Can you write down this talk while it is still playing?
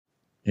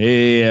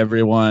Hey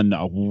everyone,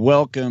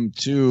 welcome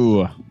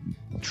to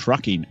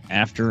Trucking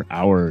After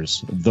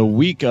Hours, the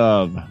week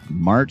of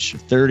March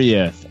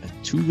 30th,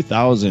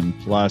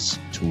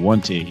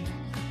 2020.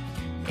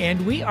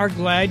 And we are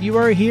glad you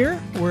are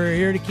here. We're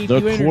here to keep you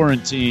in. The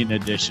quarantine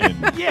edition.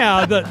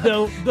 Yeah, the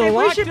Hey,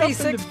 we should locked be up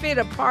 6 feet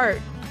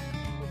apart.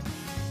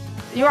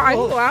 I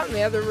can go out in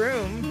the other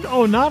room.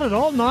 No, not at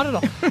all, not at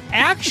all.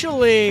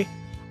 Actually,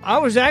 I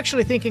was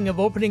actually thinking of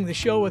opening the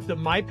show with the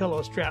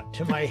MyPillow strapped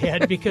to my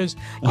head because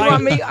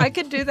I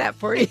could do that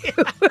for you.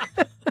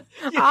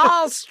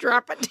 I'll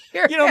strap it to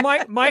your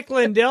head. Mike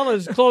Lindell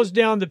has closed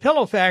down the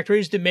pillow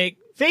factories to make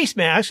face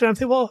masks, and I'm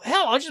thinking, well,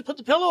 hell, I'll just put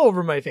the pillow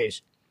over my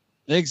face.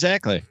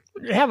 Exactly.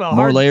 Have a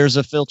More layers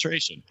of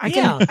filtration. I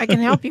can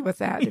help you with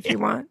that if you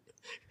want.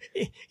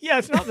 Yeah,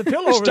 it's not the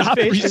pillow over Stop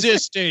the face.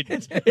 resisting.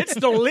 It's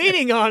the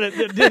leaning on it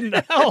that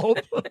didn't help.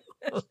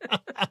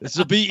 This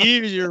will be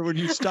easier when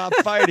you stop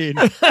fighting.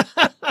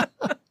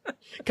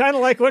 Kind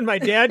of like when my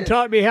dad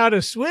taught me how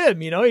to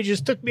swim. He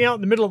just took me out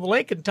in the middle of the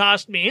lake and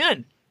tossed me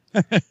in.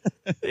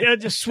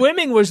 Just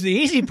swimming was the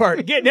easy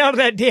part. Getting out of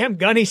that damn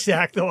gunny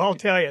sack, though, I'll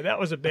tell you, that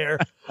was a bear.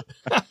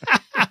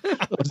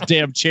 Those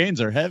damn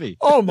chains are heavy.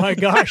 Oh, my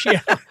gosh,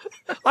 yeah.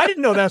 I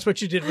didn't know that's what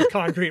you did with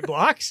concrete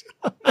blocks.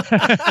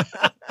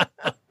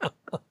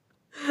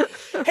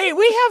 Hey,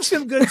 we have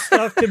some good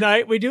stuff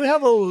tonight. We do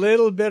have a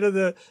little bit of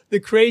the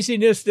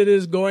craziness that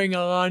is going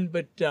on,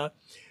 but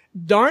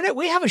darn it,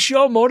 we have a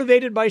show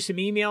motivated by some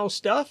email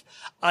stuff,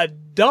 a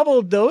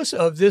double dose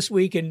of This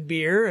Week in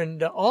Beer,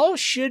 and all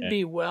should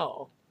be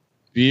well.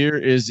 Beer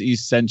is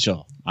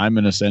essential. I'm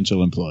an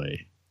essential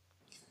employee.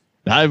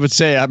 I would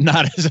say I'm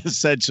not as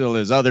essential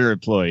as other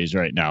employees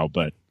right now,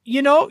 but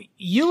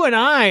you and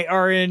I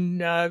are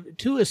in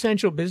two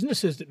essential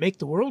businesses that make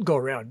the world go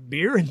around: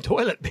 beer and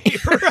toilet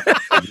paper.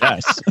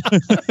 Yes.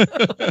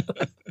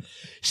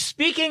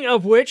 Speaking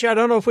of which, I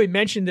don't know if we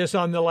mentioned this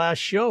on the last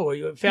show.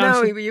 We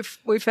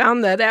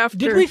found that after.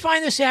 Did we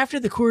find this after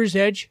the Coors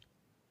Edge?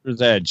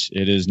 Coors Edge.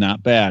 It is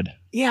not bad.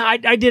 Yeah,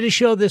 I did a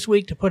show this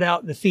week to put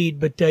out in the feed,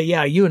 but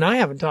yeah, you and I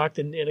haven't talked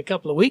in a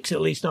couple of weeks,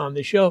 at least on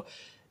the show.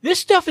 This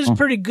stuff is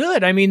pretty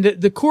good. I mean,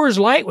 the Coors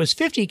Light was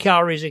 50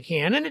 calories a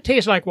can, and it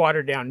tastes like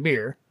watered-down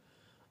beer.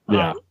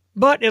 Yeah.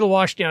 But it'll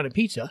wash down a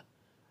pizza.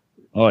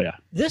 Oh, yeah.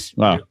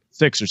 Well,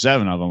 6 or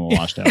 7 of them will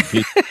wash down a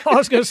pizza. I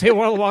was going to say,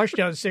 well, wash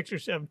down 6 or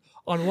 7.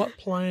 On what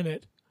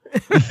planet?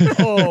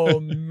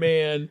 Oh,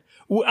 man.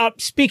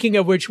 Speaking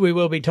of which, we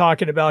will be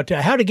talking about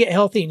how to get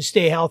healthy and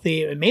stay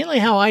healthy, and mainly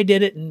how I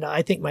did it, and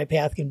I think my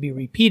path can be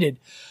repeated.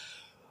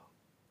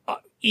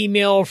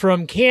 Email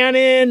from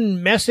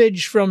Cannon,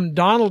 message from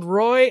Donald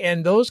Roy,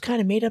 and those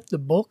kind of made up the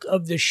bulk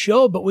of the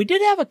show. But we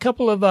did have a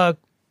couple of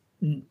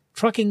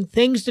trucking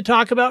things to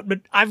talk about,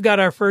 but I've got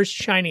our first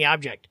shiny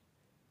object.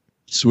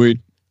 Sweet.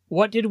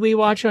 What did we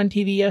watch on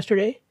TV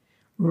yesterday?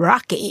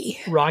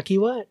 Rocky. Rocky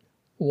what?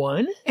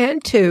 1?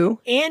 And 2.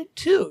 And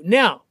 2.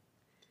 Now,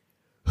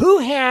 who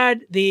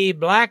had the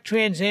black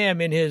Trans Am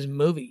in his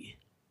movie?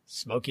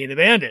 Smokey and the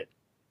Bandit,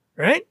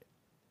 right?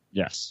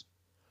 Yes.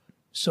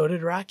 So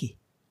did Rocky.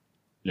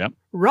 Yep.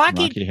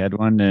 Rocky had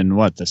one in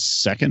the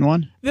second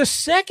one? The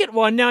second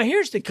one. Now,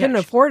 here's the catch. Couldn't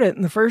afford it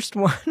in the first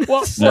one.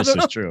 Well, This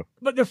is true.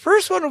 But the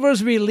first one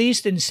was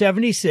released in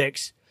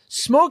 76.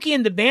 Smokey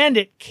and the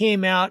Bandit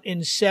came out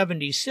in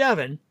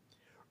 77.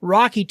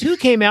 Rocky 2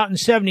 came out in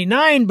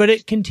 79, but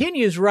it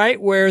continues right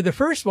where the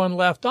first one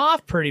left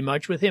off pretty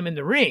much with him in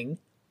the ring.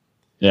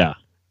 Yeah.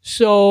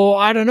 So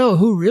I don't know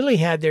who really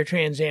had their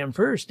Trans Am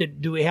first.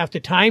 Do we have to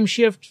time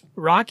shift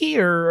Rocky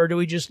or do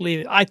we just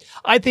leave it?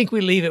 I think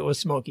we leave it with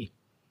Smokey.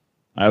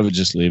 I would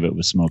just leave it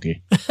with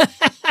Smokey.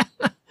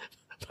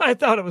 I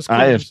thought it was cool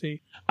to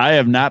see. I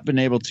have not been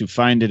able to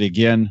find it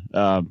again.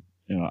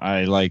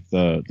 I, like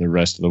the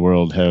rest of the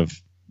world, have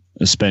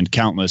spent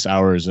countless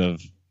hours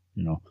of,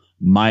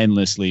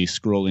 mindlessly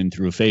scrolling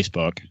through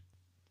Facebook.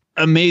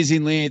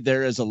 Amazingly,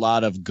 there is a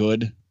lot of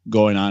good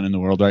going on in the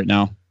world right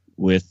now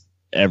with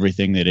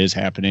everything that is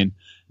happening.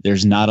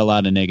 There's not a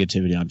lot of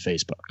negativity on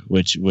Facebook,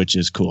 which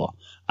is cool.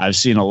 I've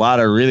seen a lot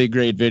of really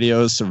great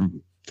videos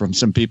from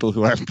some people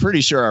who I'm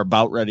pretty sure are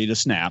about ready to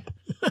snap,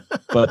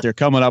 but they're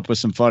coming up with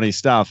some funny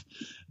stuff.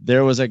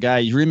 There was a guy,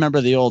 you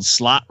remember the old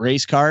slot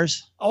race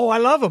cars? Oh, I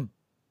love them.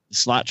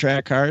 Slot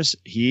track cars.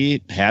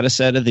 He had a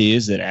set of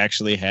these that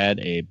actually had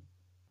a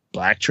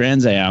black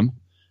Trans Am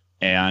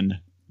and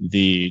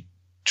the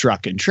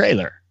truck and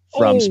trailer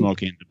from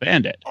Smokey and the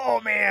Bandit. Oh,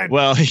 man.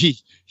 Well,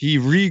 he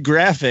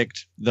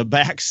re-graphicked the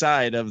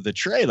backside of the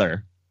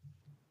trailer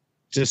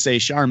to say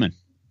Charmin.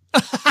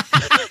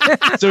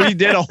 So he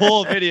did a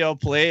whole video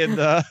playing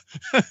the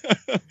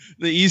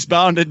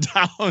Eastbound and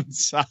Down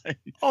side.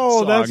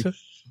 Oh, song.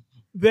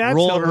 that's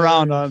rolling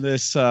around on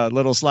this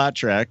little slot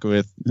track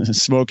with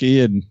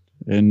Smokey and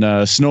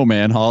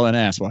Snowman hauling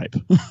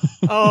asswipe.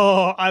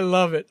 Oh, I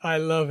love it. I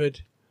love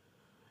it.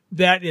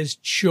 That is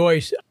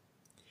choice.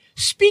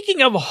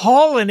 Speaking of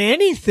hauling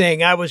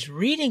anything, I was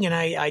reading and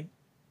I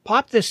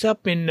popped this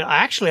up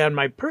actually on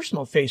my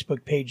personal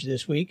Facebook page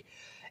this week.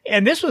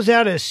 And this was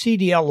out of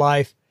CDL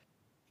Life.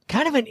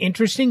 kind of an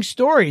interesting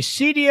story.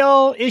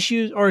 CDL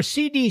issues, or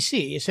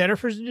CDC, Center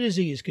for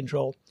Disease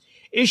Control,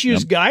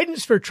 issues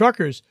guidance for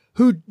truckers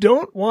who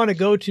don't want to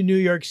go to New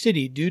York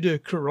City due to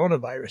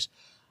coronavirus.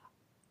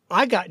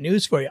 I got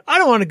news for you. I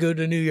don't want to go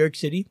to New York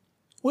City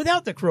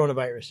without the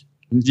coronavirus.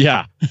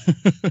 Yeah.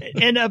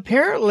 And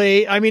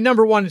apparently, I mean,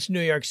 number one, it's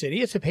New York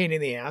City. It's a pain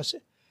in the ass.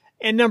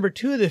 And number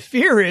two, the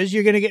fear is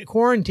you're going to get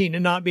quarantined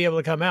and not be able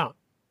to come out.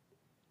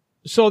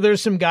 So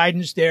there's some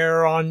guidance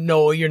there on,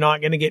 no, you're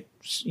not going to get,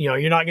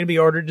 you're not going to be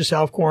ordered to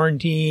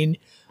self-quarantine,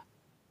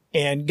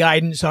 and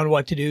guidance on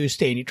what to do,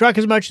 stay in your truck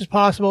as much as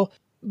possible.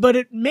 But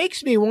it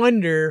makes me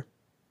wonder,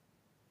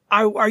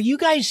 are you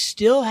guys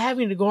still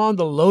having to go on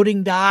the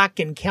loading dock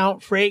and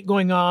count freight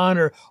going on?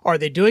 Or are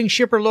they doing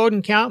shipper load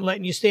and count and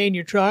letting you stay in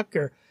your truck?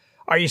 Or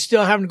are you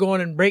still having to go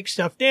in and break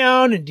stuff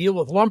down and deal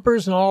with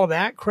lumpers and all of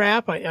that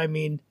crap? I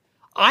mean,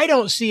 I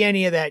don't see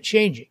any of that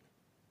changing.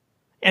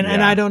 And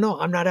I don't know.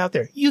 I'm not out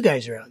there. You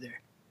guys are out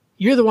there.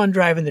 You're the one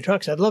driving the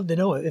trucks. I'd love to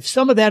know if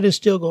some of that is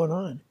still going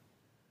on.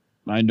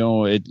 I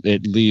know it,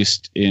 at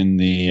least in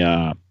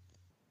the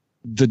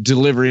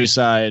delivery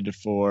side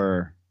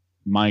for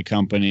my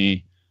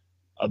company,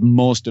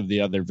 most of the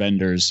other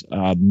vendors,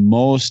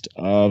 most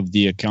of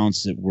the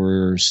accounts that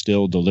we're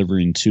still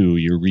delivering to,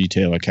 your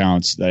retail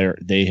accounts,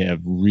 they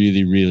have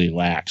really, really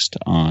laxed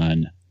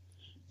on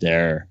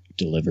their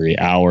delivery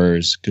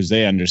hours because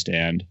they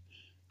understand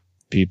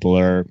people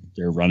they're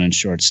running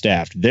short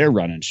staffed. They're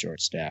running short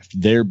staffed.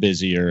 They're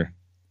busier.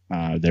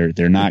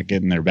 They're not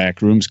getting their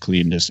back rooms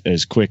cleaned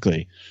as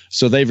quickly.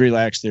 So they've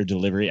relaxed their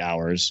delivery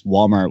hours.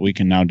 Walmart, we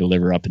can now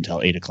deliver up until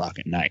 8:00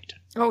 at night.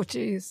 Oh,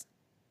 geez.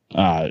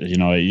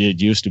 It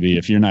used to be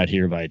if you're not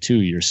here by 2,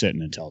 you're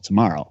sitting until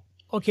tomorrow.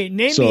 Okay,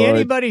 name me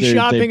anybody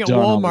shopping at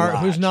Walmart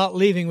who's not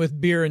leaving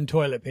with beer and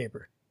toilet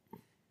paper.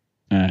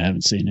 I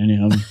haven't seen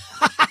any of them.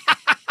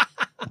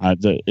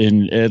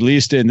 At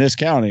least in this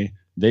county,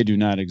 they do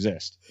not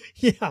exist.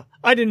 Yeah,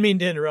 I didn't mean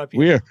to interrupt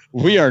you.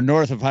 We are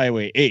north of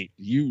Highway 8.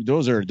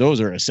 Those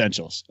are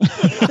essentials.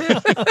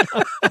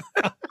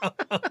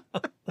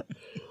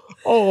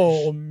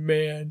 Oh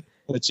man.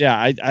 But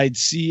yeah, I'd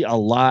see a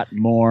lot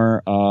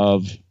more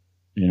of,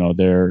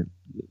 their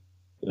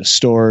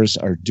stores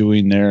are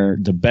doing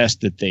the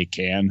best that they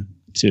can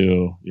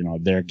to,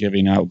 they're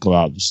giving out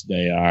gloves.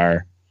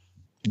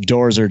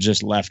 Doors are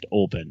just left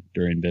open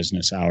during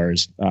business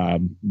hours.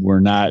 I'm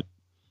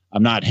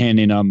not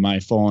handing them my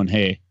phone.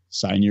 Hey,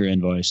 sign your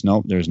invoice.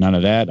 Nope, there's none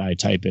of that. I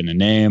type in a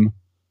name,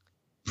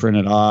 print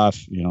it off,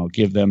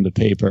 give them the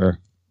paper.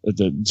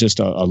 Just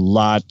a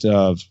lot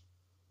of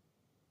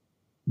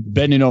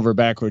bending over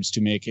backwards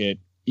to make it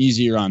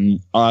easier on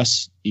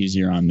us,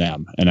 easier on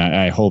them. And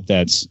I hope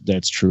that's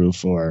true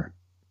for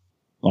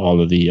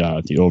all of the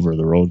over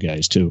the road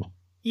guys too.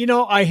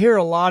 I hear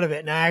a lot of it,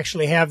 and I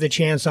actually have the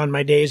chance on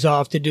my days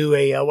off to do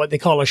what they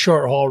call a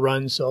short haul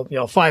run. So,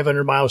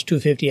 500 miles,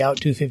 250 out,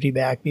 250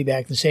 back, be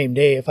back the same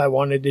day. If I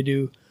wanted to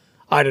do,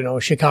 I don't know,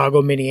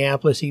 Chicago,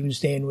 Minneapolis, even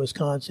stay in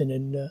Wisconsin.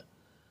 And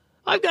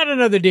I've got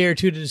another day or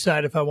two to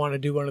decide if I want to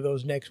do one of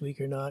those next week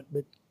or not.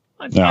 But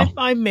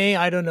I may,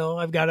 I don't know.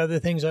 I've got other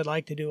things I'd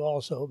like to do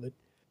also, but.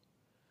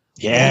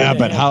 Yeah,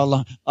 but how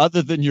long,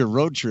 other than your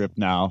road trip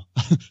now,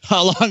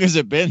 how long has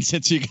it been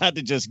since you got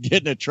to just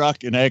get in a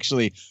truck and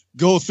actually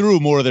go through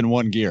more than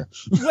one gear?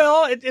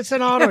 Well, it's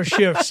an auto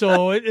shift,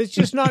 so it's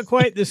just not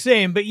quite the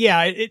same. But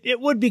yeah,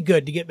 it would be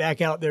good to get back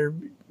out there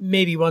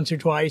maybe once or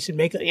twice and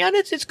make it. Yeah, and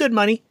it's good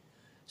money.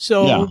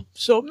 So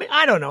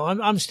I don't know.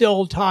 I'm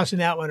still tossing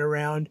that one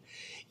around.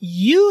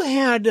 You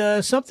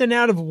had something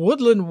out of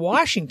Woodland,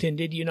 Washington,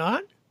 did you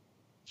not?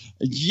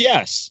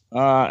 Yes,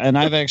 and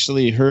I've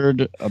actually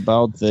heard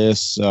about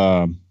this.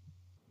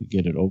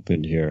 Get it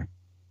opened here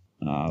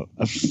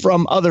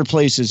from other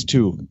places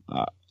too.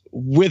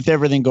 With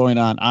everything going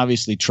on,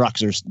 obviously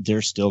trucks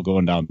they're still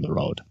going down the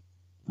road.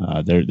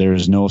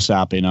 There's no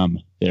stopping them.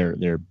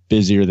 They're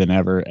busier than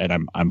ever,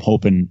 and I'm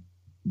hoping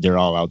they're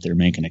all out there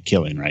making a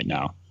killing right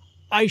now.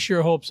 I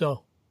sure hope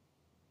so.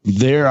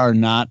 There are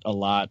not a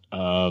lot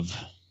of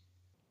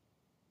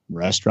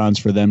restaurants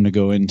for them to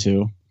go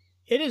into.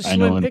 It is. I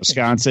know in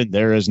Wisconsin,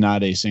 there is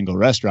not a single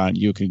restaurant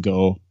you can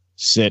go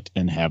sit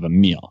and have a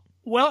meal.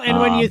 Well, and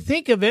when you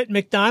think of it,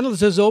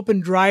 McDonald's is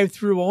open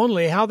drive-through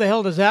only. How the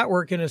hell does that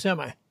work in a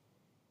semi?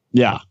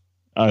 Yeah.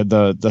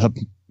 The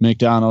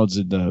McDonald's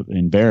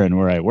in Barron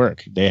where I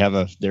work, they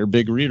have their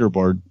big reader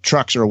board.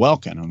 Trucks are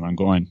welcome. And I'm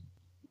going,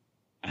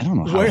 I don't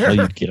know how the hell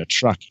you'd get a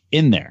truck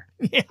in there.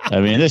 Yeah. I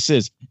mean, this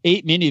is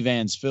 8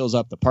 minivans fills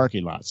up the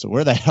parking lot. So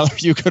where the hell are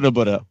you going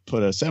to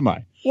put a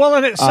semi? Well,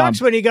 and it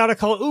sucks when you got to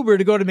call Uber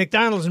to go to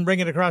McDonald's and bring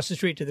it across the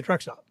street to the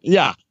truck stop.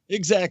 Yeah,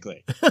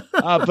 exactly.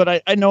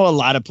 But I know a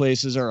lot of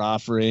places are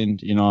offering,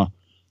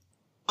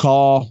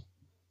 call,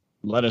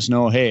 let us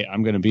know, hey,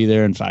 I'm going to be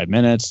there in 5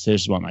 minutes.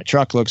 This is what my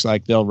truck looks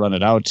like. They'll run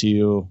it out to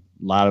you.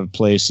 A lot of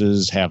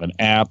places have an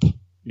app.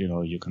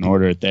 You can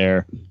order it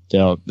there.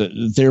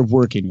 They're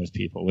working with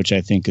people, which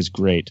I think is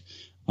great.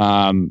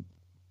 In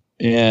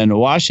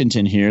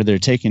Washington here, they're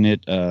taking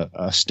it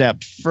a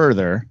step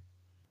further.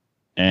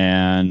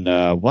 And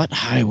what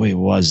highway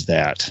was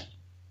that?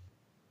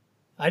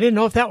 I didn't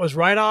know if that was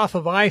right off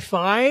of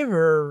I-5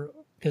 or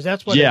because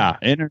that's what. Yeah,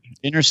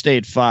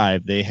 Interstate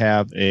 5. They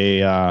have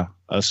a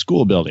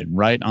school building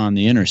right on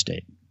the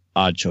interstate.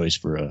 Odd choice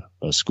for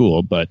a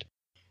school, but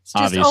it's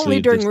just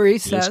only during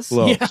recess.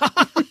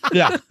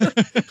 Yeah.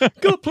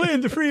 Go play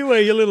in the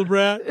freeway, you little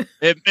brat.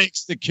 It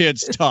makes the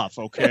kids tough,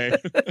 okay?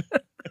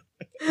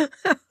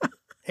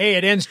 Hey,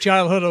 it ends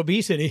childhood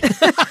obesity.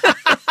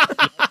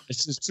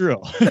 This is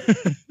true.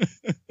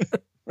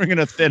 We're going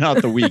to thin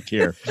out the weak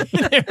here.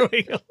 There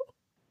we go.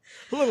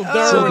 A little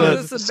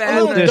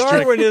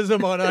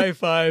Darwinism on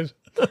I-5.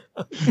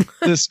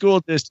 The school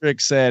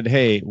district said,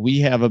 hey, we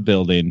have a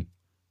building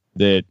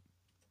that,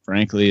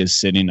 frankly, is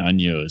sitting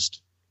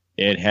unused.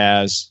 It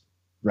has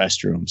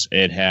restrooms.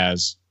 It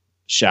has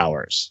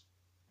showers.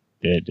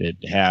 It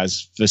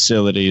has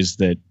facilities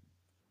that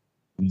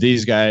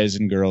these guys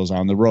and girls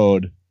on the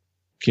road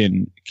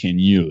can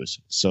use.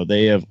 So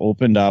they have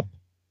opened up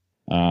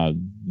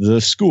the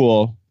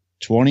school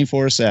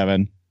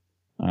 24/7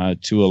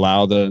 to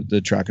allow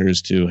the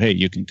truckers to, hey,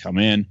 you can come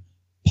in,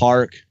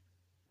 park,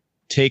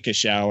 take a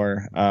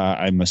shower.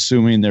 I'm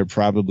assuming they're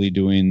probably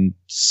doing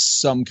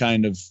some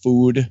kind of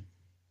food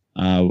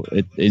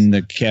in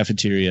the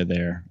cafeteria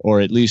there,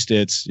 or at least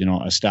it's,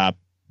 a stop.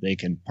 They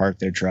can park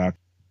their truck.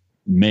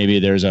 Maybe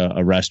there's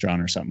a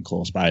restaurant or something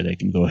close by they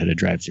can go ahead and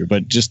drive through.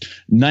 But just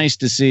nice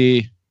to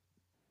see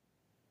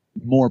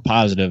more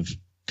positive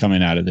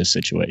coming out of this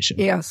situation.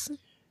 Yes.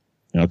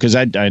 Because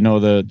I know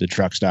the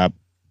truck stop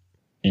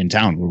in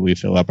town where we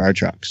fill up our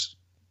trucks.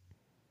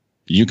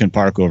 You can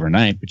park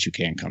overnight, but you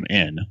can't come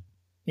in.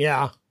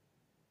 Yeah.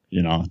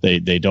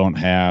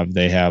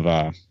 They have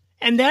a.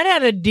 And that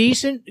had a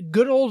decent,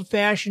 good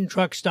old-fashioned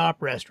truck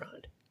stop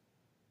restaurant.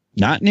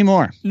 Not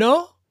anymore.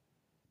 No?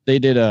 They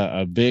did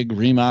a big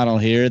remodel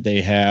here.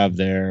 They have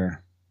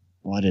their,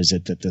 what is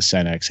it that the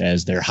Cenex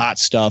has? Their hot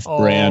stuff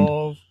brand.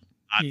 Hot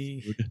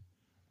food.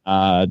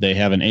 They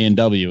have an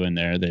A&W in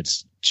there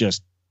that's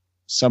just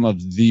some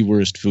of the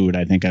worst food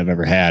I think I've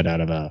ever had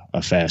out of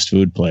a fast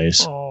food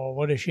place. Oh,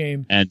 what a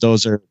shame. And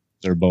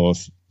they're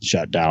both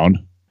shut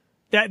down.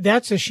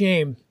 That's a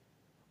shame.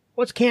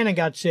 What's Cannon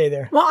got to say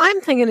there? Well,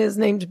 I'm thinking his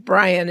name's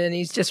Brian, and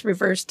he's just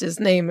reversed his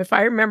name. If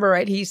I remember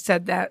right, he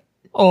said that.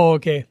 Oh,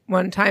 okay.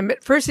 One time.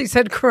 At first he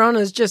said Corona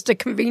is just a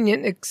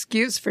convenient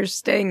excuse for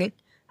staying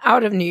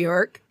out of New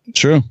York.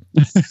 True.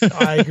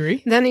 I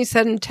agree. Then he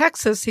said in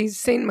Texas he's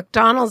seen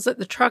McDonald's at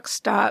the truck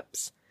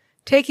stops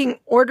taking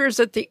orders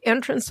at the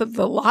entrance of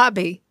the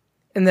lobby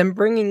and then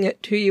bringing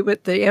it to you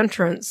at the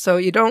entrance. So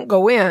you don't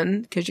go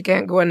in because you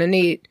can't go in and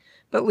eat,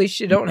 but at least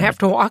you don't have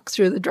to walk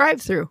through the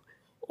drive-thru.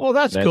 Well,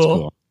 that's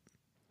cool.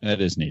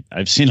 That is neat.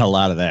 I've seen a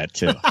lot of that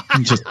too.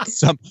 Just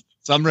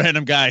some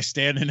random guy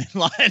standing in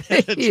line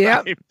at the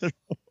drive-thru.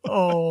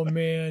 Oh,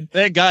 man.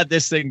 Thank God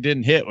this thing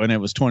didn't hit when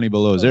it was 20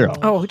 below zero.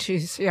 Oh,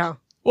 geez, yeah.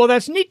 Well,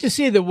 that's neat to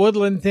see the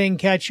Woodland thing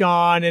catch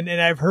on, and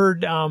I've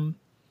heard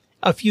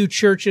a few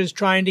churches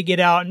trying to get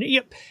out. And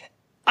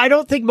I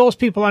don't think most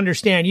people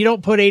understand. You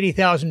don't put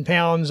 80,000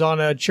 pounds on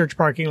a church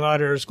parking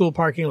lot or a school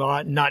parking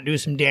lot and not do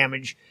some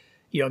damage.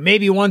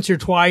 Maybe once or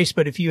twice,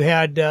 but if you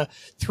had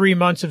 3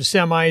 months of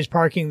semis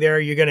parking there,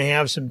 you're going to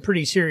have some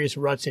pretty serious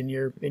ruts in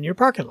your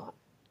parking lot.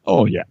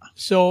 Oh, yeah.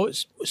 So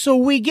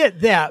we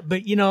get that,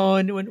 but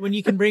and when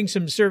you can bring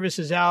some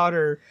services out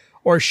or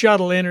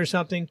shuttle in or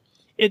something,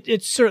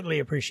 it's certainly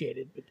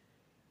appreciated.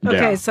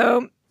 Okay,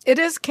 so it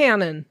is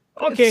canon.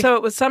 Okay. So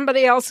it was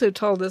somebody else who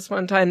told us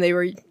one time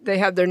they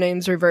had their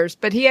names reversed,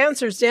 but he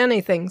answers to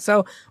anything,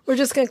 so we're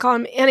just going to call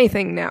him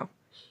anything now.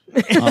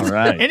 All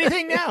right.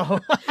 Anything now.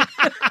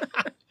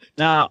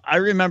 Now, I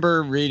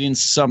remember reading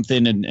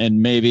something,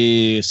 and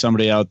maybe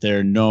somebody out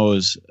there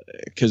knows,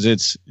 because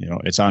it's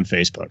on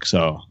Facebook.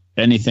 So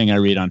anything I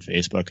read on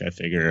Facebook, I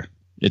figure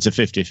it's a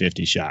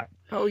 50-50 shot.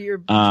 Oh, you're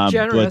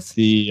generous.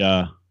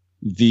 But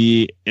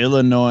the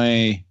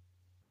Illinois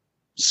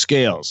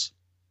scales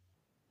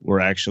were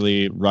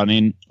actually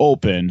running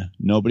open.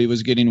 Nobody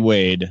was getting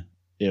weighed.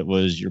 It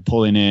was you're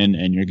pulling in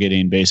and you're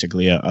getting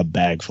basically a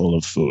bag full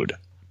of food.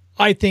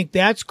 I think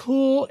that's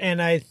cool,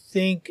 and I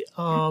think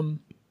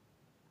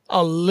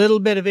a little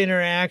bit of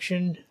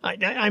interaction.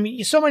 I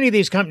mean, so many of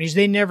these companies,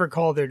 they never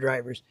call their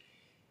drivers.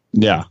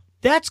 Yeah.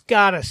 That's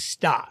got to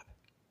stop.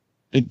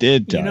 It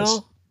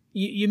does.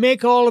 You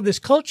make all of this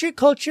culture.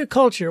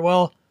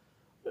 Well,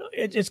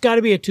 it's got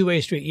to be a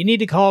two-way street. You need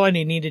to call and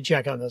you need to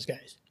check on those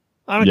guys.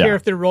 I don't care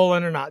if they're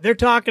rolling or not. They're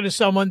talking to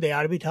someone. They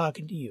ought to be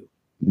talking to you.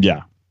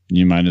 Yeah,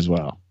 you might as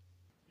well.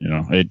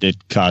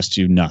 It costs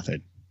you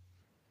nothing.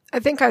 I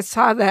think I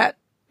saw that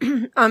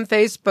on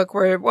Facebook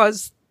where it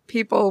was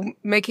people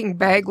making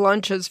bag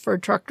lunches for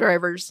truck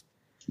drivers.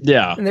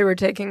 Yeah. And they were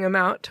taking them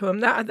out to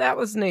them. That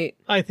was neat.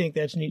 I think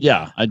that's neat.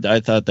 Yeah,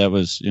 I thought that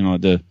was,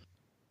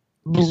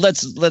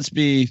 let's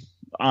be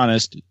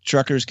honest,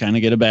 truckers kind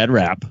of get a bad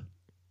rap.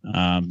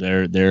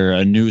 They're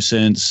a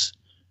nuisance.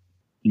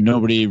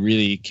 Nobody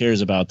really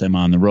cares about them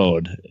on the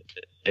road.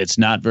 It's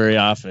not very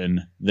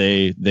often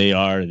they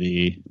are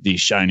the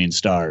shining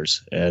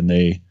stars, and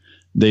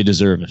they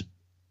deserve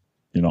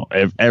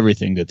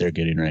everything that they're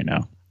getting right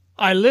now.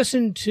 I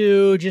listened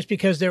to, just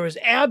because there was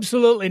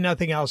absolutely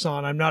nothing else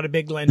on. I'm not a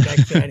big Glenn Beck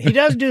fan. He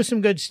does do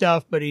some good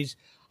stuff, but he's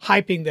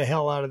hyping the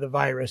hell out of the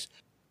virus.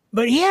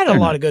 But he had a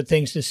lot of good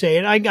things to say.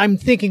 And I'm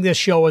thinking this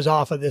show was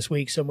off of this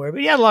week somewhere,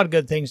 but he had a lot of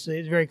good things.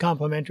 It's very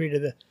complimentary to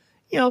the,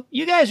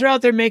 you guys are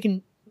out there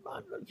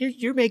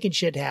you're making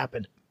shit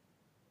happen.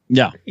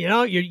 Yeah.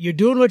 You're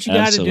doing what you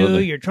got to do.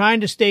 Absolutely. You're trying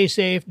to stay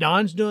safe.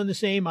 Don's doing the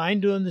same. I'm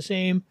doing the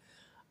same.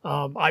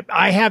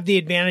 I have the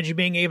advantage of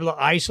being able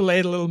to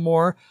isolate a little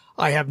more.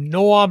 I have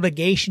no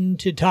obligation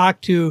to talk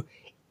to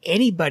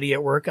anybody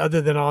at work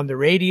other than on the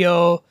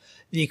radio.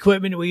 The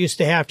equipment we used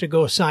to have to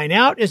go sign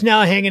out is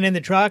now hanging in the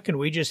truck, and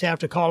we just have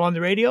to call on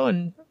the radio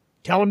and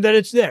tell them that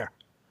it's there.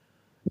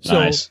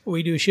 Nice. So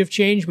we do shift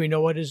change. We know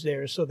what is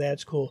there. So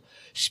that's cool.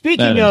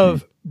 Speaking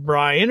of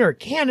Brian or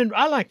Canon,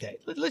 I like that.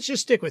 Let's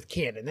just stick with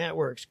Canon. That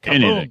works.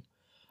 Anything.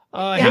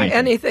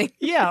 Anything.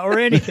 Yeah, or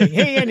anything.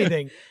 Hey,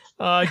 anything.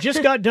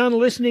 Just got done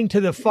listening to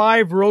the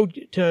 5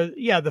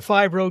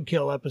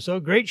 Roadkill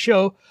episode. Great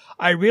show.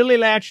 I really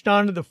latched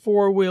onto the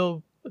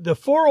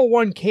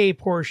 401k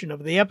portion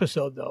of the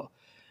episode, though.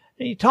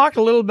 And you talked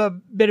a little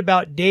bit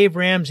about Dave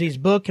Ramsey's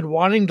book and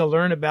wanting to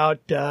learn about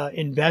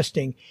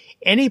investing.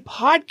 Any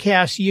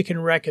podcasts you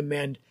can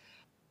recommend?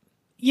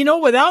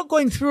 Without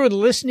going through and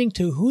listening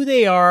to who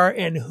they are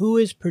and who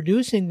is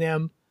producing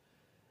them,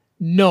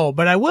 no.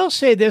 But I will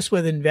say this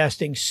with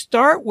investing.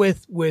 Start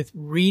with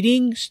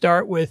reading.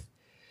 Start with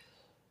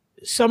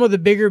some of the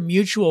bigger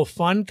mutual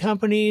fund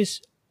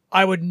companies.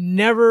 I would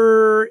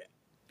never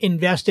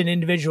invest in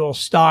individual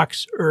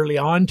stocks early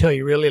on until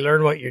you really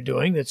learn what you're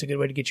doing. That's a good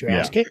way to get your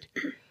ass kicked.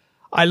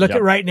 I look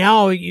at right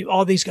now,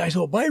 all these guys,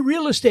 buy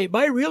real estate,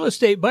 buy real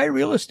estate, buy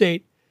real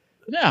estate.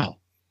 No.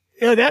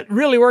 That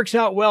really works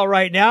out well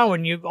right now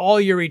when all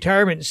your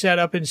retirement is set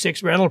up in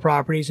 6 rental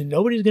properties and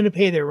nobody's going to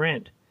pay their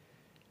rent.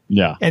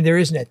 Yeah. And there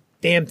isn't a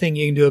damn thing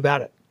you can do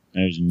about it.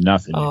 There's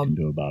nothing you can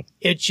do about it.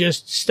 It's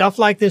just stuff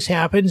like this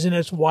happens, and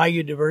it's why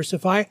you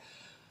diversify.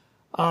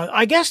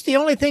 I guess the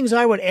only things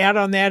I would add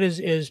on that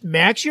is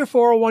max your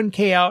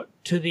 401k out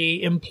to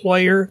the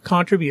employer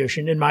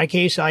contribution. In my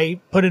case, I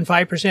put in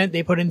 5%,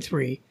 they put in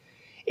 3%.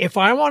 If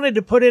I wanted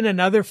to put in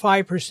another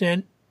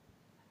 5%,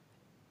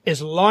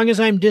 as long as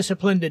I'm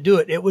disciplined to do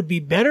it, it would be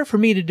better for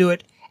me to do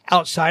it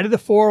outside of the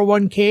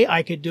 401k.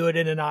 I could do it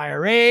in an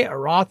IRA, a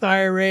Roth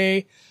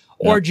IRA,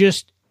 or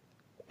just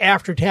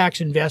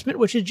after-tax investment,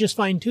 which is just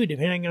fine too,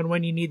 depending on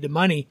when you need the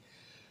money.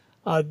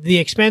 The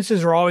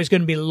expenses are always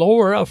going to be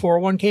lower. A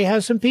 401k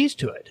has some fees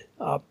to it.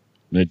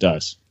 It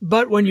does.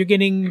 But when you're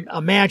getting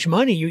a match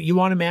money, you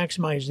want to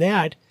maximize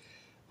that.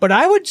 But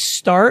I would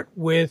start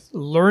with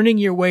learning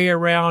your way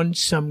around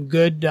some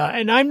good,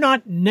 and I'm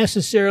not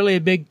necessarily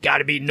a big,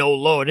 gotta be no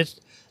load. It's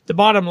the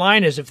bottom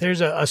line is if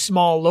there's a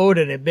small load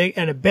and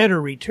a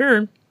better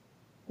return,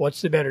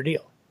 what's the better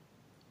deal?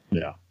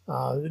 Yeah.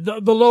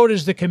 The load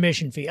is the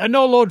commission fee. A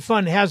no load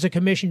fund has a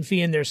commission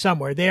fee in there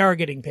somewhere. They are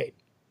getting paid.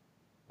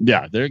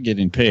 Yeah, they're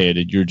getting paid,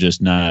 and you're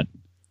just not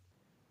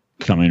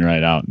coming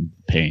right out and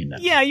paying them.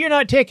 Yeah, you're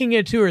not taking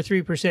a 2 or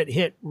 3%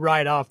 hit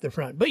right off the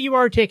front, but you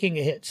are taking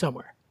a hit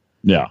somewhere.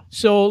 Yeah.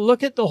 So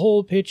look at the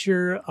whole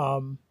picture.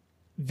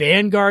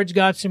 Vanguard's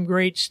got some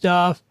great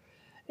stuff.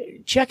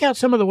 Check out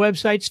some of the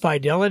websites.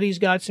 Fidelity's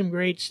got some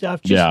great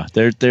stuff.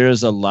 There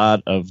is a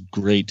lot of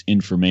great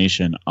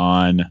information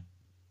on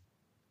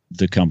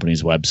the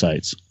company's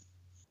websites.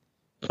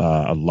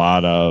 A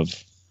lot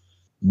of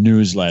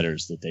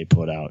newsletters that they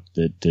put out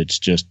that's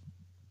just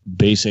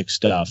basic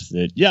stuff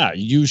that,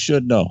 you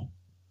should know.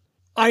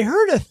 I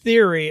heard a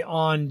theory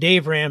on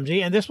Dave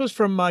Ramsey, and this was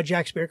from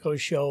Jack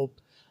Spirko's show,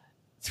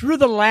 through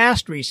the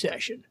last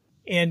recession.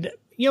 And,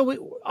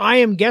 I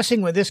am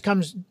guessing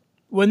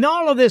when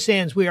all of this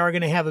ends, we are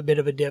going to have a bit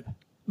of a dip,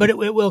 but it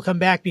will come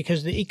back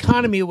because the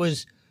economy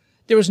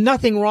there was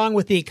nothing wrong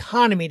with the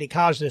economy to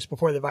cause this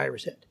before the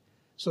virus hit.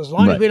 So as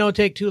long as we don't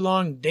take too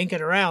long dinking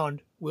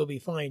around, we'll be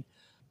fine.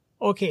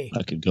 Okay.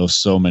 I could go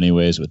so many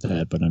ways with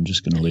that, but I'm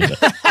just going to leave it.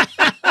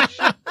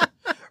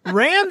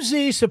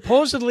 Ramsey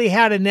supposedly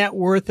had a net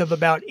worth of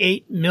about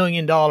 $8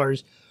 million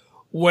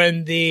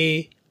when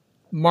the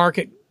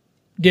market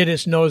did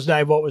its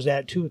nosedive. What was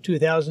that?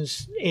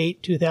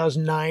 2008,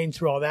 2009,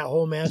 through all that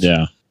whole mess.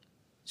 Yeah.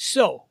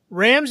 So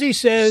Ramsey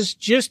says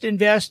just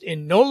invest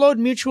in no load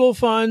mutual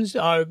funds,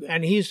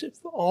 and he's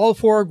all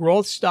for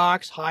growth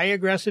stocks, high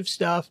aggressive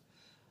stuff,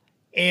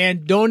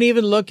 and don't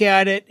even look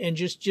at it and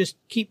just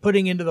keep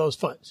putting into those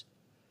funds.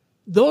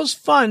 Those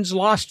funds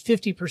lost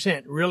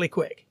 50% really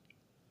quick.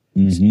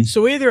 Mm-hmm.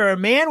 So either a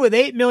man with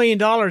 $8 million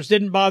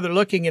didn't bother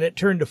looking and it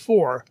turned to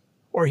 4,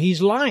 or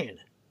he's lying.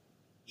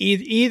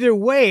 Either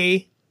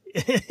way,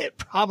 it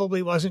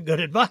probably wasn't good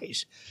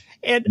advice.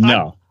 And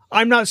no.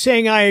 I'm not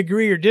saying I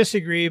agree or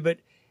disagree, but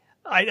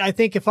I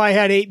think if I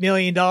had $8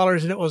 million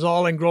and it was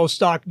all in growth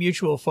stock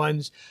mutual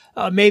funds,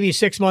 maybe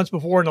 6 months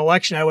before an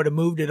election, I would have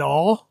moved it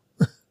all.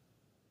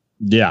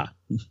 Yeah.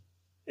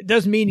 It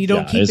doesn't mean you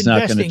don't keep investing in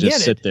it. It's not going to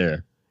just sit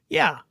there.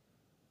 Yeah.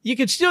 You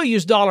could still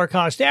use dollar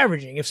cost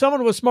averaging. If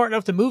someone was smart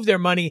enough to move their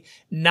money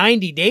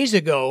 90 days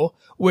ago,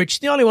 which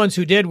the only ones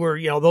who did were,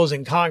 those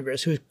in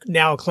Congress who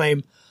now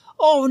claim,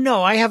 oh,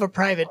 no, I have a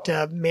private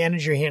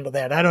manager handle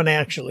that. I don't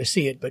actually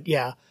see it. But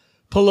yeah,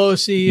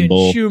 Pelosi and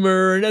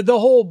Schumer, the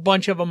whole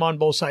bunch of them on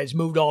both sides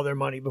moved all their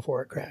money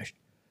before it crashed.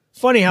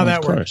 Funny how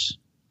that works.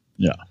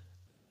 Yeah.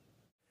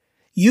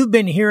 You've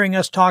been hearing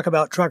us talk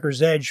about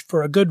Trucker's Edge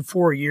for a good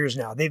 4 years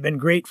now. They've been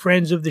great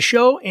friends of the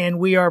show, and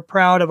we are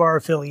proud of our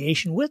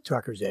affiliation with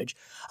Trucker's Edge.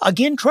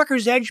 Again,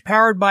 Trucker's Edge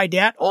powered by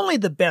DAT, only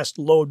the best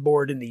load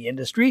board in the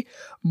industry.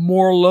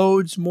 More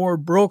loads, more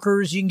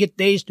brokers. You can get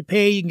days to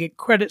pay. You can get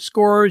credit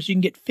scores. You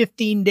can get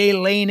 15-day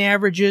lane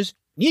averages.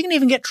 You can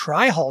even get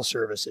tri-haul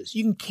services.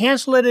 You can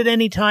cancel it at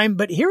any time,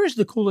 but here is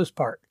the coolest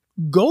part.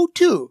 Go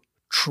to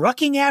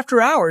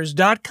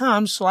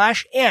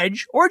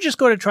truckingafterhours.com/edge, or just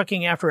go to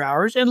Trucking After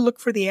Hours and look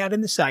for the ad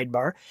in the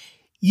sidebar.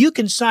 You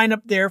can sign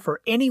up there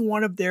for any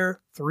one of their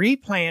 3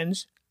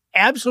 plans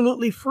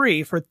absolutely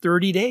free for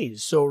 30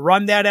 days. So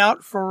run that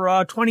out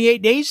for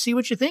 28 days. See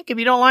what you think. If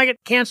you don't like it,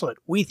 cancel it.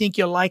 We think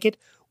you'll like it.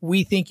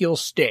 We think you'll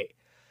stay.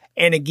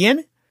 And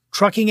again,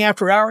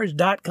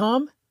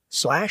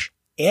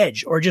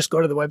 truckingafterhours.com/edge, or just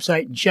go to the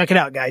website and check it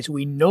out, guys.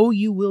 We know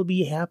you will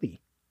be happy.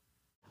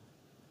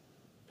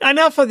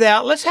 Enough of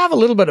that. Let's have a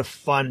little bit of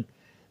fun.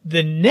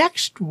 The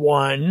next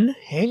one,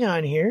 hang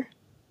on here.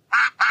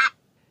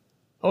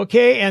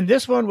 Okay, and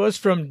this one was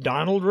from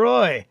Donald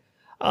Roy.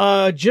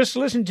 Just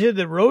listen to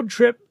the road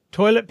trip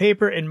toilet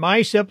paper and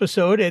mice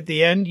episode. At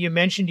the end, you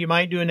mentioned you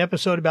might do an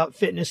episode about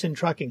fitness and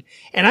trucking.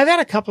 And I've had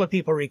a couple of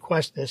people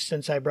request this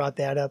since I brought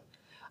that up.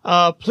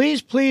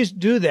 Please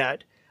do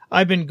that.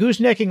 I've been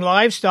goosenecking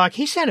livestock.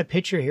 He sent a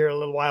picture here a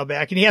little while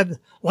back, and he had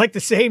like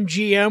the same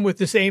GM with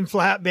the same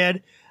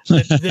flatbed.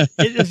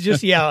 It was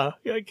just,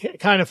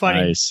 kind of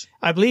funny. Nice.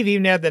 I believe he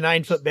even had the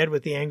 9-foot bed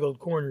with the angled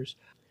corners.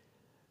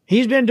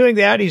 He's been doing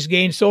that. He's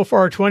gained so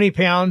far 20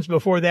 pounds.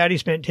 Before that, he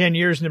spent 10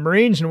 years in the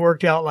Marines and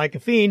worked out like a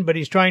fiend, but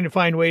he's trying to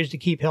find ways to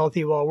keep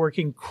healthy while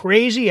working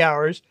crazy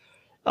hours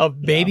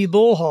of baby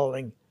bull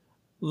hauling.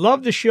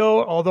 Love the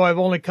show. Although I've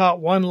only caught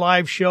one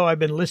live show, I've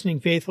been listening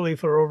faithfully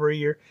for over a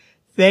year.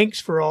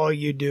 Thanks for all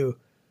you do.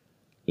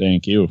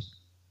 Thank you.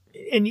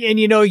 And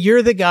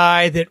you're the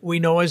guy that we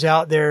know is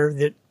out there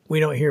that we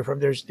don't hear from.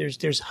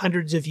 There's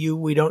hundreds of you.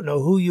 We don't know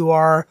who you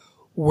are,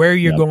 where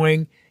you're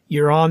going.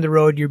 You're on the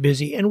road. You're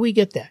busy, and we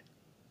get that.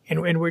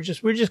 And we're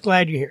just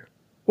glad you're here.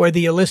 Whether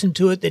you listen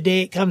to it the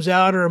day it comes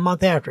out or a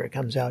month after it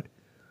comes out.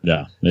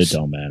 Yeah, it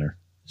don't matter.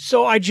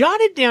 So I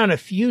jotted down a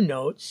few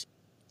notes.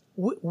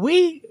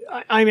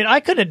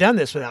 I couldn't have done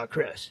this without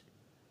Chris,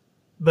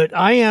 but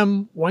I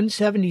am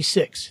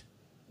 176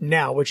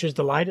 now, which is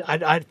the light.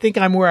 I think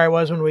I'm where I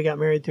was when we got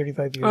married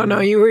 35 years ago. Oh, no,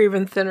 you were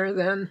even thinner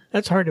then.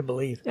 That's hard to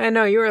believe. I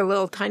know, you were a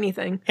little tiny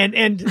thing.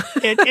 And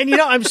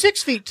I'm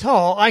 6 feet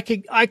tall. I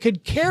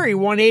could carry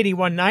 180,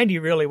 190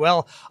 really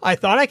well. I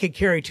thought I could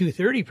carry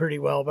 230 pretty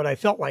well, but I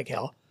felt like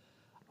hell.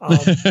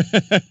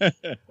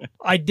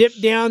 I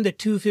dipped down to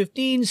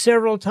 215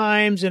 several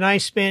times, and I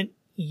spent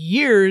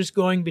years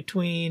going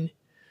between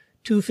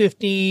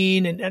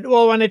 215 and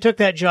when I took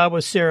that job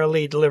with Sarah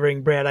Lee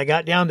delivering bread, I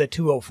got down to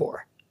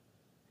 204.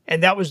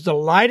 And that was the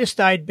lightest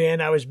I'd been.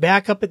 I was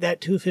back up at that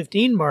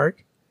 215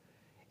 mark.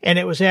 And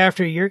it was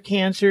after your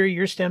cancer,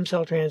 your stem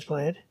cell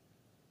transplant.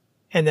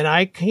 And then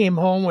I came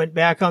home, went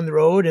back on the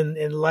road,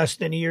 and less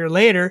than a year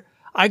later,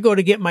 I go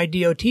to get my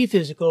DOT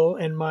physical,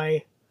 and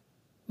my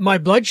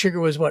blood sugar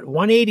was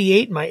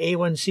 188, and my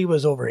A1C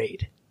was over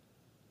 8.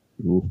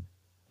 Ooh.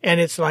 And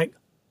it's like,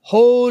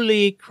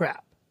 holy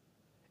crap.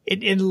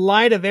 In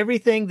light of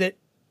everything that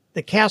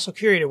the Castle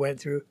Curator went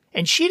through,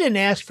 and she didn't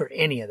ask for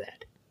any of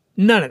that.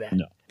 None of that.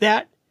 No.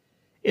 That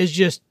is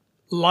just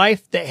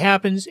life that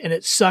happens, and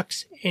it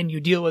sucks, and you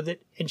deal with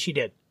it, and she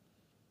did.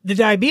 The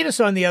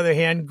diabetes, on the other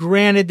hand,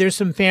 granted, there's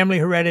some family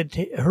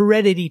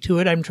heredity to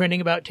it. I'm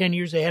trending about 10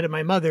 years ahead of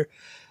my mother.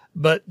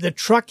 But the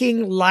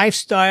trucking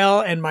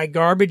lifestyle and my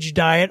garbage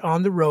diet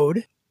on the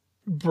road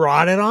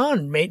brought it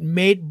on,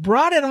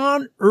 brought it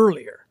on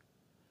earlier.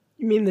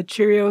 You mean the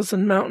Cheerios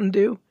and Mountain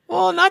Dew?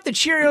 Well, not the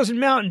Cheerios and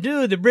Mountain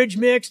Dew, the bridge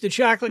mix, the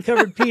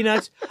chocolate-covered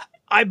peanuts.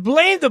 I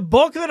blame the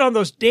bulk of it on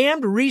those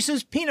damned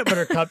Reese's peanut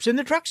butter cups in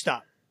the truck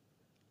stop.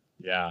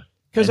 Yeah.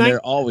 Because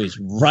they're always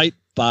right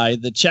by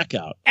the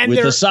checkout with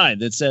a sign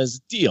that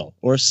says deal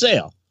or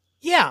sale.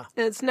 Yeah.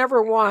 And it's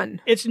never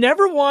one. It's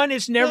never one.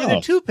 It's never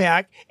the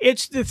 2-pack.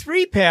 It's the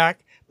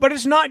 3-pack, but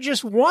it's not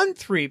just one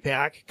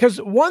 3-pack,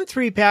 because one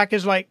 3-pack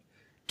is like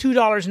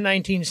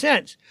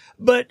 $2.19.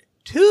 But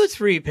 2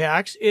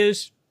 3-packs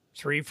is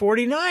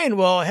 $3.49.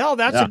 Well, hell,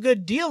 that's a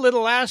good deal.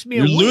 It'll last me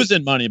a week. You're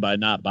losing money by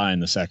not buying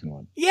the second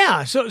one.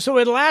 Yeah. So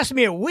it'll last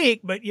me a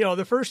week, but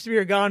the first 3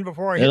 are gone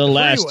before I hit the freeway. It'll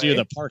last you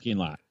the parking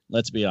lot.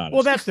 Let's be honest.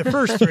 Well, that's the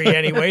first 3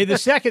 anyway. The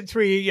second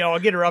 3, I'll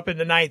get her up in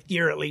the 9th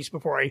gear at least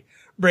before I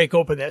break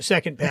open that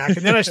second pack.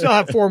 And then I still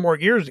have 4 more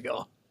gears to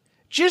go.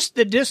 Just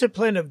the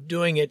discipline of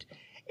doing it.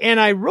 And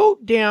I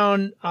wrote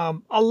down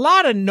a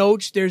lot of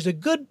notes. There's a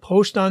good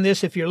post on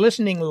this. If you're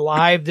listening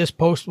live, this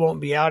post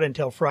won't be out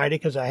until Friday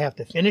because I have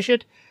to finish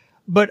it.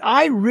 But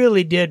I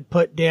really did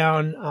put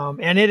down,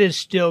 and it is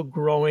still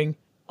growing,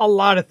 a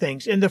lot of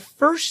things. And the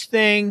first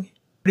thing,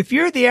 if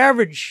you're the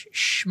average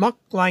schmuck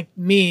like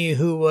me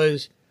who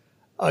was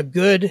a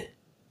good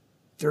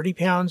 30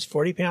 pounds,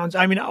 40 pounds,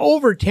 I mean,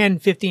 over 10,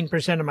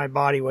 15% of my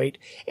body weight,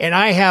 and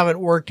I haven't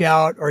worked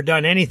out or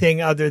done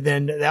anything other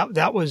than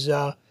that was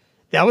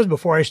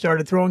before I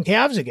started throwing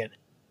calves again.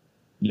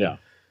 Yeah.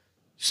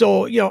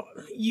 So, you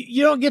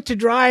don't get to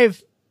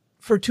drive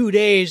for 2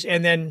 days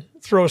and then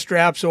throw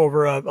straps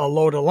over a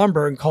load of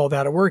lumber and call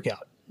that a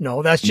workout.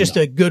 No, that's just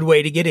a good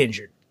way to get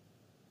injured.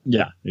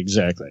 Yeah,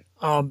 exactly.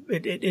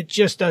 It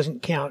just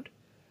doesn't count.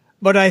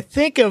 But I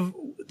think of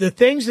the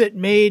things that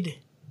made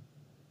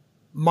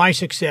my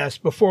success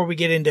before we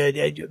get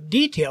into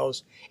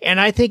details. And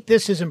I think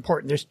this is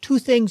important. There's 2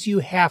 things you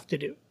have to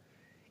do.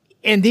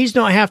 And these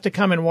don't have to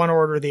come in one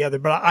order or the other,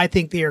 but I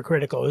think they are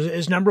critical.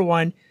 Is number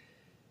 1,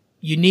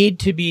 you need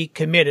to be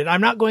committed.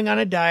 I'm not going on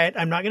a diet.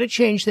 I'm not going to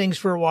change things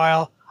for a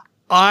while.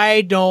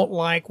 I don't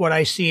like what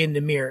I see in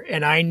the mirror,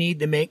 and I need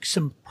to make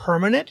some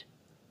permanent,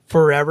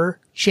 forever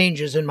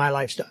changes in my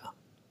lifestyle.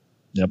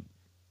 Yep.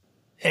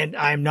 And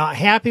I'm not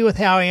happy with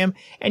how I am.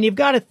 And you've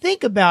got to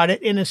think about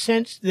it in a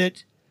sense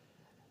that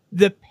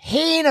the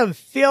pain of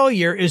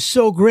failure is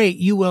so great,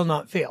 you will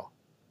not fail.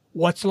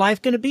 What's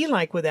life going to be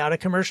like without a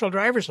commercial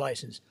driver's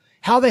license?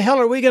 How the hell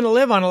are we going to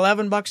live on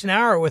 $11 an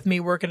hour with me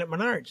working at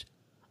Menards?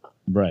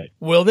 Right.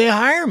 Will they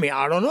hire me?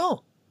 I don't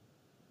know.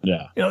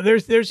 Yeah.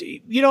 There's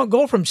you don't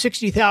go from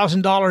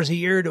 $60,000 a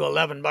year to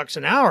 $11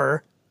 an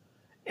hour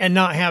and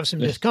not have some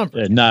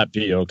discomfort. And not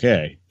be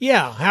okay.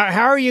 Yeah.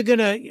 How are you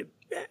gonna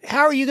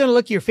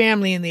look your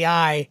family in the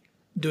eye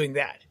doing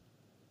that?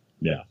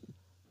 Yeah.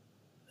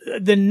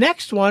 The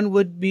next one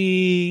would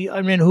be,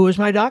 who was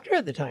my doctor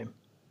at the time?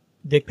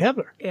 Dick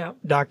Pebler. Yeah.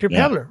 Dr.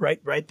 Yeah. Pebler,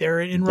 right there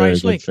in Very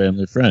Rice good Lake.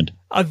 family friend.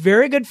 A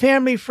very good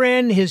family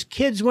friend. His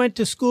kids went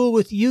to school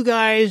with you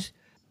guys.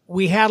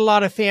 We had a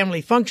lot of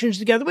family functions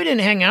together. We didn't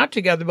hang out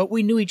together, but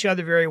we knew each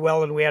other very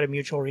well and we had a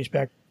mutual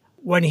respect.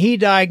 When he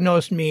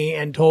diagnosed me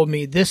and told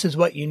me, this is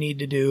what you need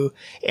to do,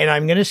 and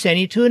I'm going to send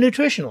you to a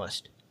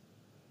nutritionalist.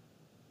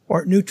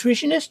 Or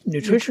nutritionist?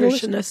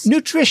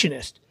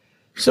 Nutritionist.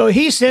 So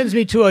he sends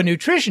me to a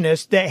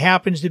nutritionist that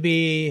happens to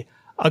be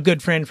a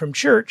good friend from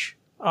church,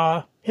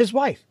 his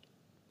wife.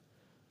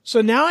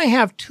 So now I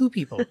have 2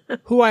 people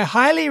who I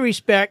highly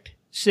respect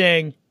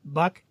saying,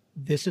 Buck,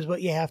 this is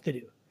what you have to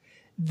do.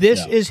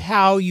 This is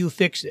how you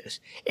fix this.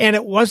 And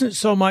it wasn't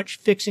so much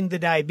fixing the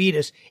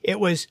diabetes. It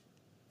was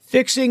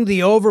fixing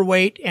the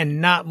overweight and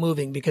not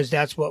moving because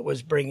that's what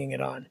was bringing it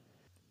on.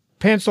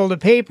 Pencil to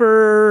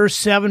paper,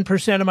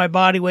 7% of my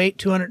body weight,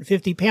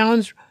 250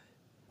 pounds,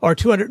 or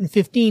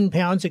 215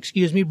 pounds,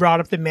 brought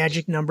up the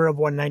magic number of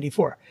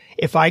 194.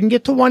 If I can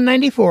get to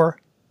 194,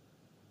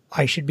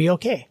 I should be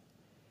okay.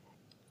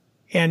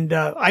 And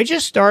I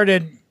just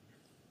started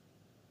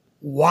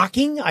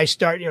walking.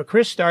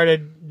 Chris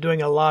started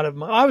doing a lot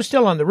of, I was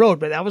still on the road,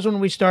 but that was when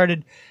we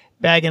started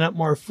bagging up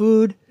more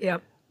food.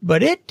 Yep.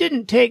 But it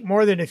didn't take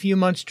more than a few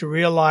months to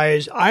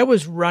realize I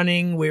was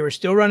running, we were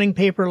still running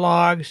paper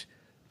logs,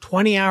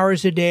 20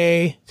 hours a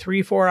day,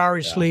 3-4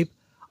 hours sleep.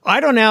 I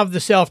don't have the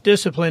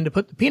self-discipline to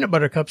put the peanut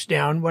butter cups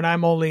down when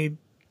I'm only,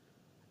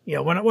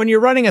 when you're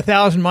running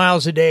 1,000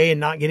 miles a day and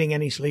not getting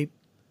any sleep,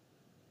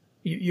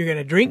 you're going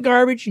to drink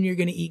garbage and you're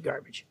going to eat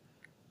garbage.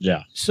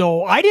 Yeah.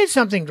 So I did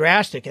something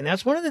drastic, and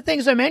that's one of the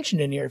things I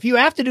mentioned in here. If you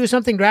have to do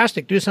something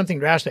drastic, do something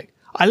drastic.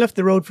 I left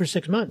the road for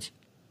 6 months.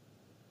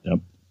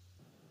 Yep.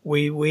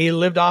 We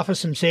lived off of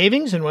some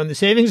savings, and when the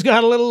savings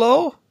got a little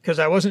low, because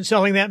I wasn't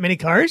selling that many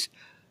cars,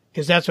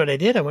 because that's what I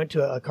did. I went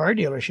to a car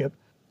dealership.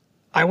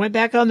 I went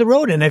back on the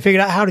road, and I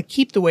figured out how to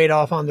keep the weight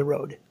off on the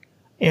road.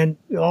 And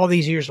all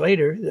these years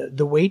later,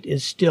 the weight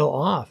is still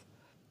off.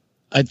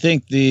 I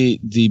think the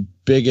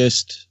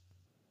biggest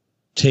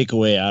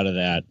takeaway out of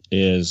that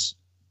is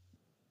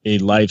a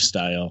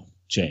lifestyle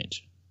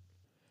change.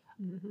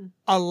 Mm-hmm.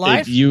 A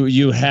life.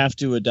 You have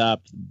to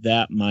adopt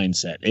that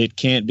mindset. It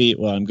can't be,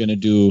 well, I'm going to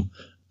do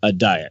a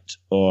diet,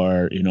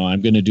 or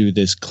I'm going to do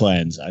this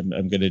cleanse. I'm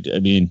going to. I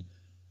mean,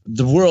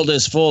 the world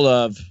is full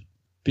of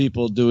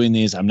people doing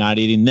these. I'm not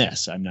eating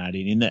this. I'm not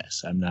eating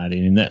this. I'm not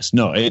eating this.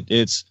 No,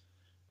 it's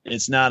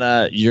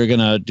not you're going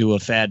to do a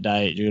fad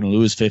diet. You're going to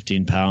lose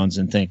 15 pounds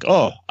and think,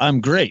 oh, I'm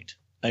great.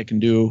 I can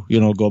do,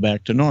 go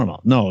back to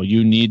normal. No,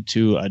 you need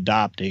to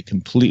adopt a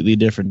completely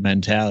different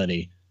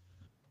mentality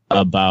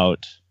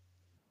about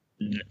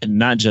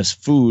not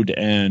just food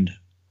and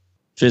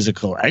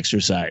physical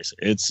exercise.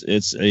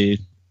 It's a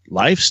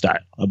lifestyle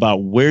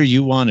about where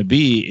you want to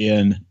be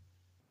in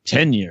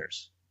 10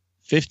 years,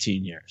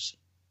 15 years.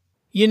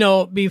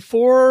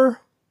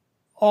 Before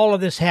all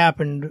of this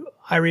happened,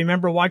 I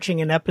remember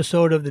watching an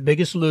episode of The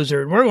Biggest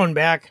Loser, and we're going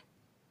back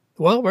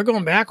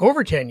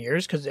over 10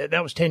 years because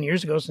that was 10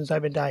 years ago since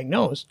I've been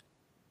diagnosed.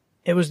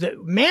 It was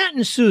Matt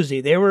and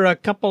Susie. They were a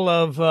couple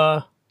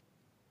of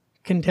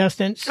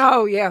contestants.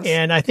 Oh, yes.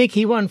 And I think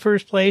he won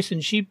first place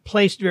and she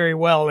placed very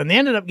well, and they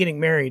ended up getting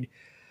married.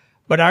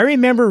 But I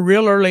remember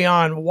real early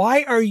on,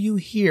 why are you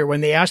here? When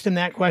they asked him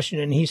that question,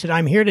 and he said,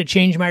 I'm here to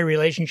change my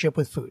relationship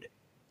with food.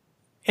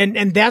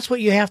 And that's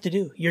what you have to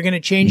do. You're going to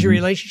change your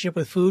relationship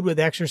with food, with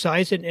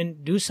exercise,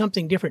 and do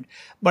something different.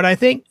 But I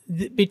think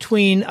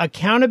between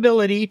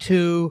accountability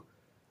to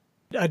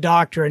a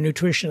doctor, a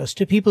nutritionist,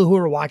 to people who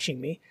are watching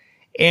me,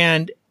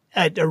 and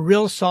a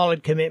real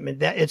solid commitment,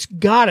 that it's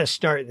got to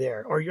start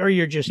there, or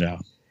you're just,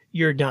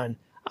 you're done.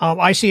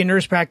 I see a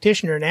nurse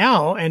practitioner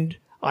now, and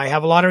I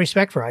have a lot of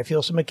respect for her. I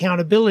feel some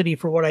accountability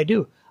for what I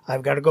do.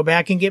 I've got to go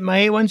back and get my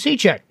A1C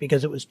checked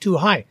because it was too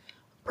high.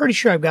 Pretty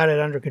sure I've got it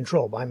under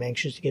control, but I'm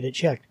anxious to get it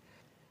checked.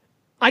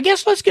 I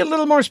guess let's get a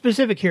little more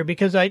specific here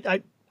because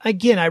I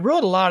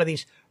wrote a lot of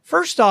these.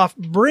 First off,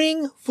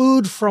 bring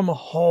food from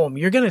home.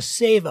 You're going to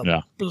save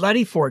a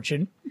bloody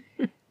fortune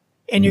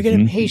and you're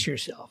going to pace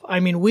yourself. I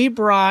mean, we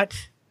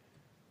brought...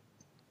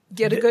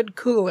 Get a good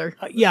cooler.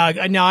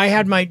 Now I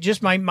had my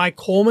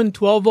Coleman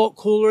 12-volt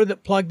cooler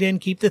that plugged in,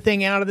 keep the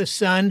thing out of the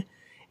sun.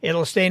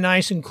 It'll stay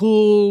nice and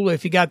cool.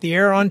 If you got the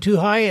air on too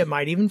high, it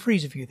might even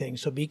freeze a few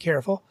things, so be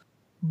careful.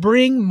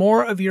 Bring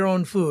more of your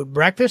own food.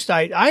 Breakfast,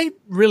 I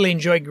really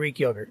enjoy Greek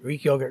yogurt.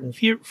 Greek yogurt and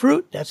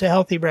fruit, that's a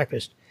healthy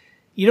breakfast.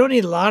 You don't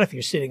need a lot if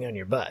you're sitting on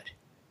your butt.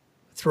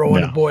 Throw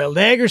in a boiled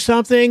egg or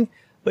something,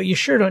 but you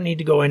sure don't need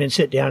to go in and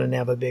sit down and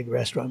have a big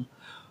restaurant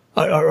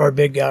or a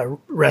big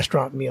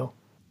restaurant meal.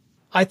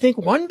 I think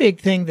one big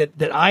thing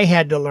that I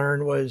had to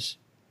learn was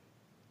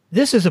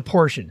this is a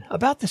portion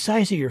about the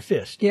size of your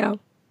fist. Yeah.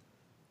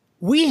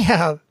 We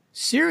have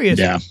serious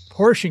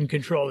portion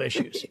control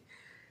issues.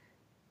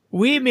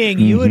 We being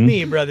you and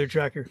me, Brother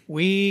Trucker.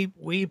 We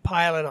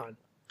pile it on.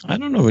 I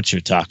don't know what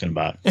you're talking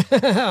about.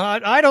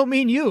 I don't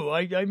mean you.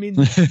 I mean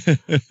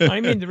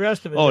the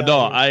rest of it. Oh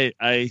no,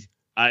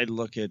 I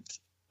look at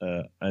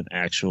an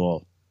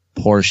actual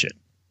portion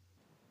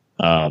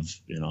of,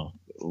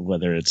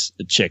 whether it's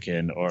a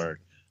chicken or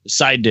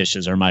side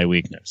dishes are my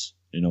weakness.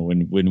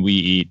 When we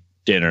eat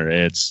dinner,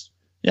 it's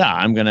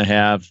I'm gonna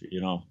have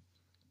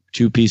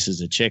 2 pieces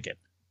of chicken,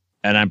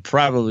 and I'm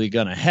probably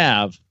gonna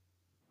have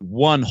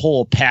one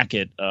whole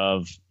packet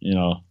of,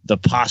 the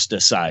pasta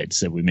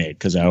sides that we made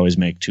because I always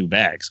make 2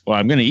 bags. Well,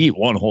 I'm going to eat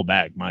one whole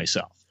bag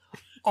myself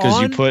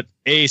because you put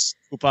a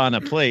scoop on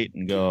a plate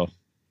and go,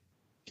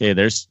 okay,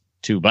 there's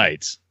 2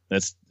 bites.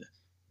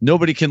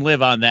 Nobody can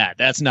live on that.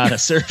 That's not a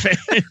serving.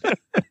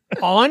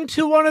 On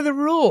to one of the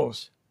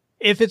rules.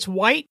 If it's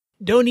white,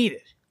 don't eat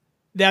it.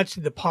 That's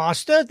the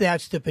pasta.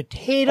 That's the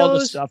potatoes. All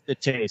the stuff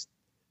that tastes.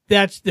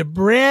 That's the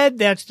bread.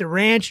 That's the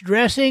ranch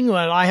dressing.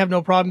 Well, I have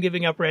no problem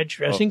giving up ranch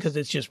dressing because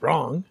it's just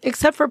wrong.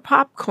 Except for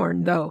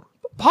popcorn, though.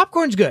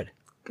 Popcorn's good.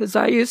 Because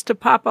I used to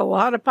pop a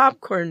lot of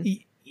popcorn.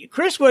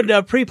 Chris would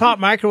pre-pop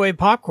microwave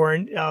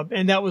popcorn,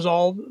 and that was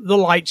all the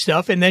light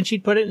stuff. And then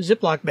she'd put it in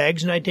Ziploc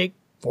bags, and I'd take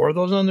 4 of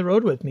those on the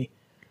road with me.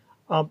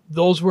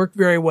 Those worked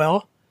very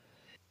well.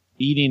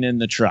 Eating in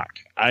the truck.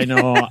 I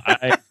know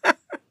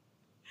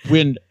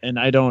and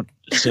I don't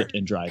sit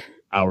and drive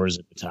hours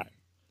at a time,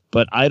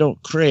 but I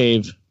don't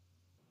crave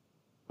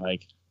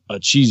like a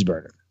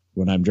cheeseburger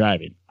when I'm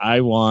driving.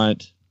 I'm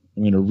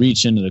going to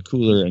reach into the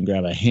cooler and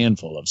grab a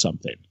handful of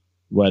something,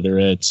 whether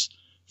it's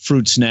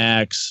fruit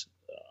snacks,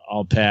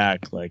 I'll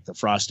pack like the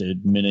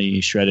frosted mini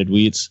shredded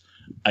wheats.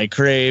 I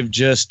crave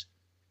just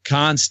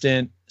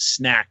constant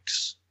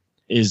snacks.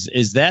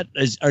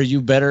 Are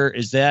you better?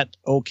 Is that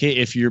okay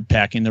if you're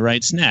packing the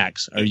right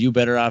snacks? Are you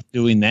better off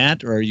doing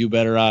that? Or are you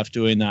better off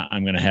doing that?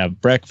 I'm going to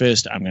have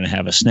breakfast. I'm going to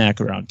have a snack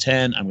around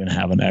 10. I'm going to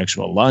have an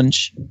actual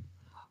lunch.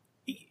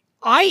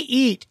 I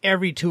eat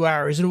every 2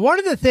 hours. And one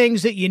of the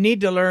things that you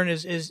need to learn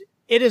is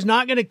it is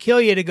not going to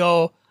kill you to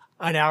go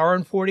an hour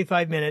and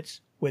 45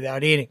 minutes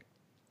without eating.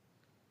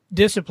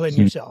 Discipline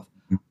yourself.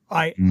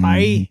 I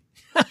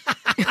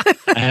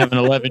have an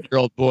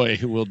 11-year-old boy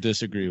who will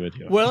disagree with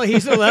you. Well,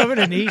 he's 11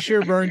 and he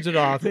sure burns it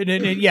off. And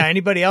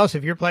anybody else,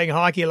 if you're playing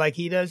hockey like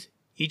he does,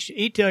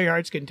 eat till your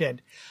heart's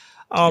content.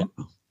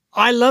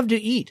 I love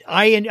to eat.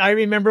 I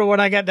remember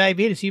when I got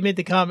diabetes, you made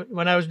the comment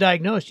when I was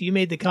diagnosed, you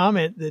made the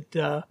comment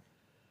that,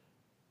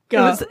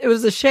 it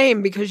was a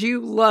shame because you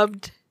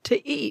loved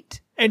to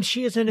eat. And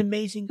she is an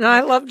amazing cook. No, I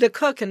love to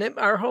cook, and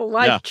our whole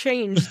life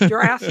changed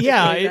drastically.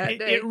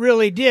 It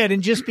really did.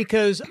 And just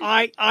because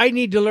I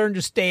need to learn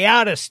to stay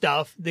out of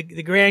stuff, the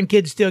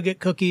grandkids still get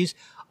cookies.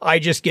 I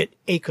just get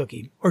a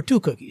cookie or 2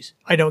 cookies.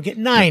 I don't get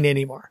 9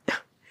 anymore.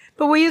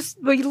 But we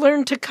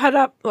learned to cut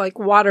up like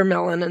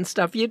watermelon and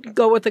stuff. You'd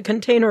go with a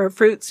container of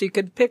fruit so you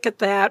could pick at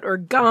that, or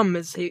gum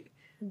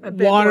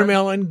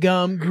watermelon,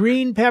 gum,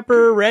 green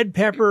pepper, red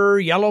pepper,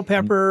 yellow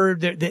pepper.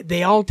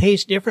 They all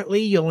taste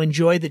differently. You'll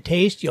enjoy the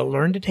taste. You'll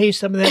learn to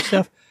taste some of that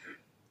stuff.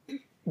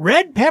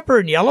 Red pepper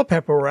and yellow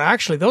pepper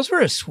those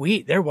were a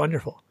sweet. They're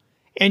wonderful.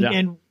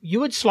 And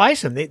you would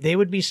slice them. They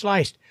would be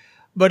sliced.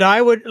 But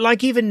I would,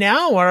 like even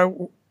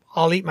now,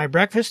 I'll eat my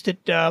breakfast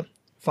at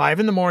 5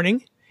 in the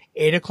morning.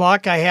 8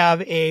 o'clock, I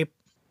have a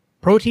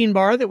protein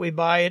bar that we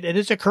buy. It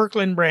is a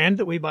Kirkland brand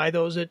that we buy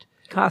those at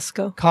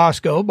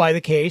Costco by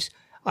the case.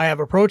 I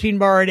have a protein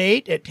bar at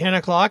 8. At 10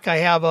 o'clock, I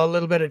have a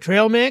little bit of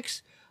trail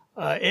mix.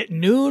 At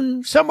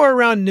noon, somewhere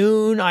around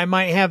noon, I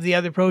might have the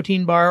other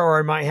protein bar, or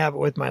I might have it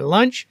with my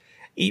lunch.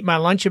 Eat my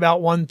lunch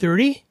about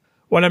 1:30.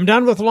 When I'm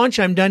done with lunch,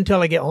 I'm done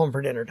till I get home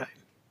for dinner time.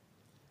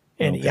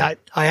 And yeah,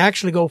 I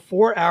actually go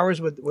 4 hours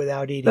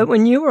without eating. But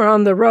when you were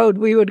on the road,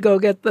 we would go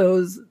get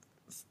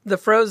the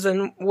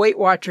frozen Weight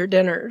Watcher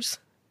dinners.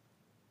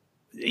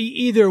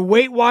 Either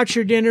Weight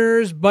Watcher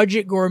dinners,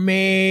 Budget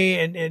Gourmet,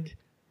 and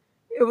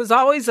it was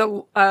always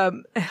a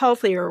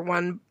healthier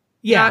one.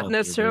 Yeah, not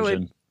necessarily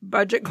version.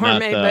 Budget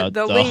Gourmet, Not but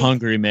the lean,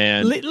 Hungry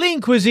Man.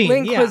 lean cuisine.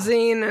 lean yeah.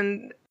 cuisine.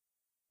 And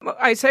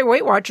I say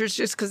Weight Watchers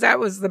just because that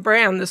was the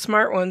brand, the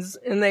smart ones,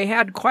 and they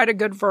had quite a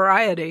good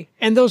variety.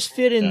 And those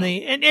fit in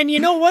the and you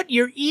know what?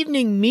 Your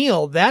evening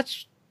meal,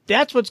 that's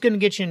what's going to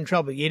get you in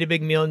trouble. You eat a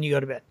big meal and you go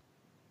to bed.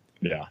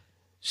 Yeah.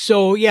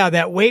 So yeah,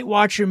 that Weight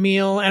Watcher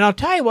meal, and I'll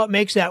tell you what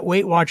makes that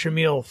Weight Watcher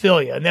meal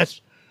fill you, and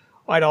that's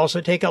I'd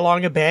also take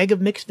along a bag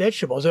of mixed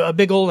vegetables, a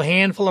big old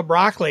handful of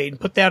broccoli, and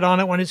put that on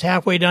it when it's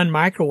halfway done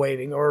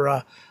microwaving.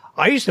 Or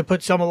I used to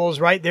put some of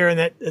those right there in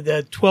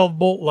the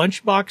 12-bolt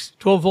lunchbox.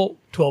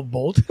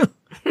 12-bolt.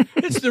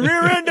 It's the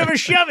rear end of a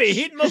Chevy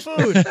heating my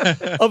food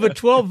of a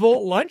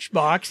 12-volt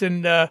lunchbox,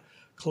 and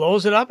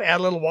close it up, add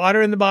a little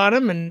water in the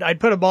bottom, and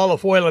I'd put a ball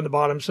of foil in the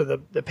bottom so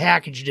the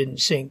package didn't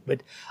sink.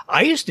 But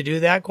I used to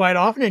do that quite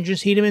often and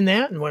just heat them in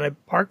that. And when I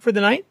park for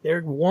the night,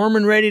 they're warm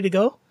and ready to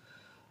go.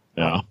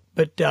 Yeah.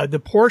 But the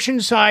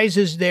portion size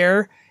is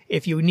there.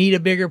 If you need a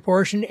bigger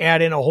portion,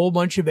 add in a whole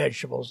bunch of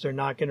vegetables. They're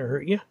not going to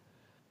hurt you.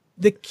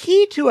 The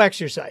key to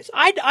exercise,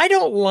 I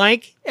don't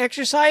like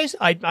exercise.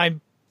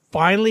 I'm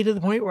finally to the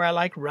point where I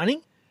like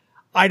running.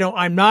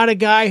 I'm not a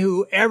guy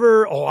who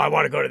ever, I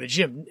want to go to the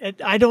gym.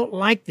 I don't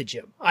like the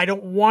gym. I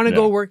don't want to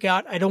go work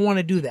out. I don't want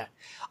to do that.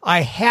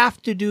 I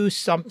have to do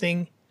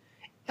something.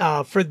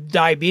 For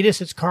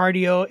diabetes, it's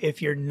cardio.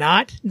 If you're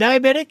not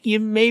diabetic, you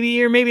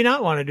maybe or maybe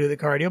not want to do the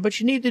cardio, but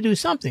you need to do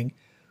something.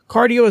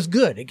 Cardio is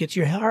good. It gets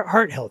your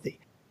heart healthy.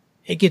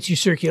 It gets your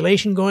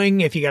circulation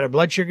going. If you got a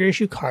blood sugar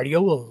issue,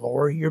 cardio will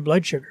lower your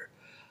blood sugar.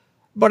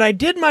 But I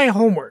did my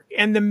homework,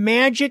 and the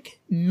magic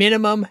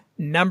minimum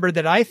number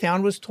that I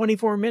found was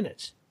 24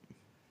 minutes.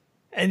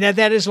 And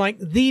that is like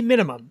the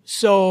minimum.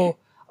 So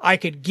I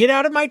could get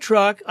out of my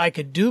truck. I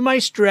could do my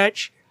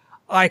stretch.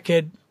 I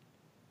could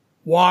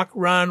walk,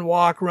 run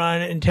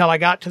until I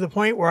got to the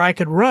point where I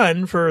could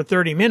run for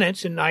 30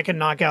 minutes and I could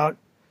knock out,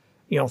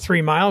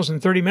 3 miles in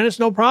 30 minutes.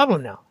 No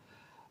problem now.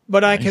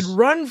 But nice.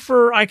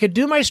 I could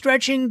do my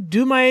stretching,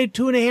 do my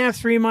 2.5,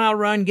 3 mile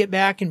run, get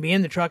back and be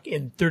in the truck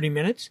in 30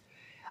 minutes.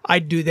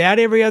 I'd do that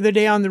every other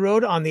day on the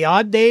road. On the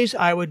odd days,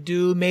 I would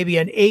do maybe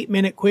an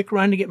 8-minute quick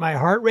run to get my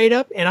heart rate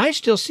up. And I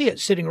still see it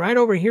sitting right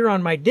over here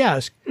on my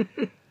desk.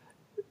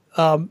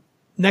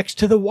 Next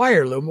to the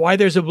wire loom. Why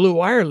there's a blue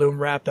wire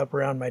loom wrapped up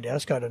around my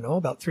desk, I don't know,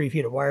 about 3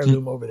 feet of wire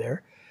loom over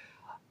there.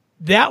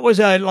 That was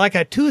like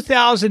a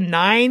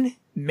 2009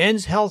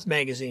 Men's Health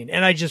magazine.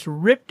 And I just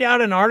ripped out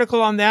an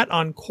article on that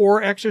on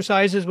core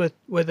exercises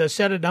with a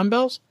set of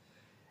dumbbells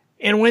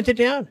and went to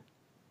town.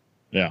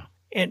 Yeah.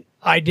 And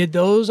I did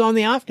those on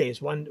the off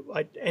days.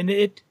 And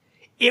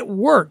it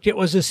worked. It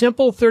was a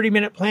simple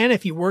 30-minute plan.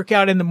 If you work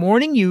out in the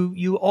morning,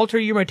 you alter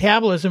your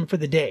metabolism for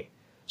the day.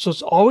 So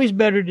it's always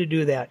better to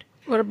do that.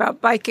 What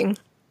about biking?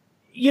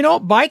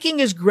 Biking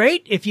is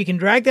great. If you can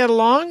drag that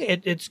along,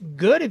 it's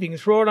good. If you can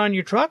throw it on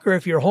your truck or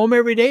if you're home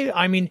every day,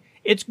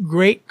 it's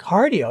great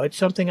cardio. It's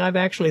something I've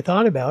actually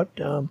thought about.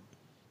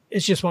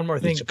 It's just one more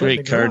thing. It's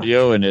great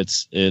cardio, and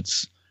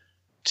it's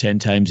 10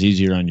 times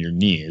easier on your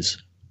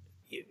knees.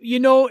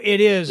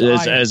 It is.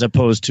 As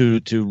opposed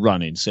to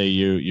running. Say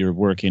you're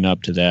working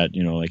up to that,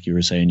 like you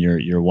were saying,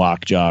 your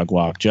walk, jog.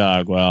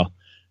 Well,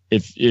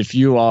 if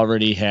you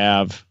already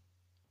have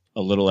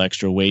a little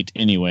extra weight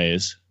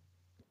anyways,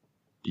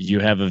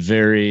 you have a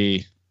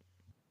very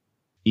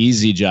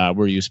easy job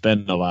where you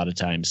spend a lot of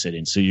time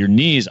sitting. So your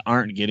knees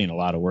aren't getting a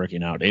lot of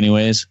working out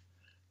anyways.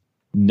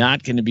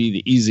 Not going to be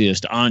the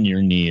easiest on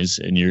your knees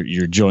and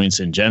your joints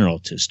in general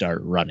to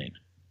start running.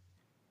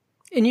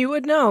 And you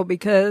would know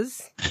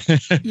because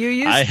you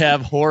used I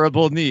have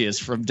horrible knees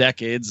from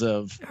decades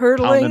of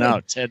hurdling pounding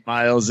out 10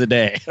 miles a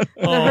day.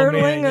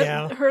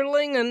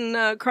 Hurdling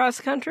and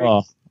cross country.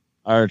 Oh,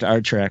 our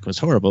track was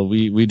horrible.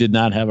 We did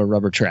not have a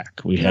rubber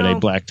track. We had a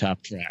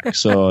blacktop track.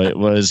 So it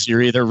was,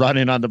 you're either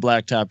running on the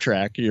blacktop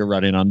track or you're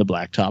running on the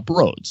blacktop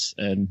roads.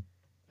 And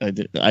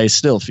I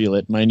still feel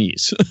it in my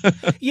knees.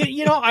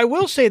 I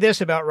will say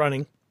this about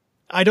running.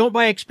 I don't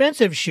buy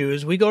expensive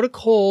shoes. We go to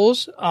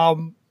Kohl's.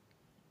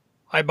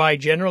 I buy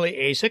generally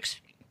Asics.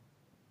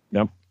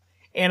 Yep.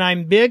 And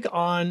I'm big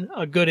on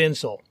a good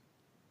insole.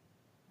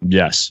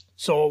 Yes.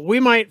 So we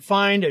might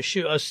find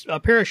a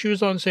pair of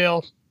shoes on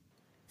sale,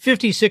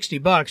 $50,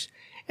 $60,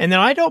 and then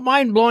I don't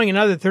mind blowing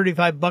another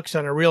 $35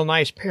 on a real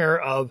nice pair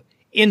of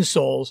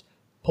insoles.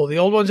 Pull the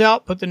old ones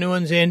out, put the new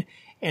ones in,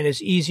 and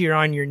it's easier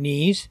on your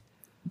knees.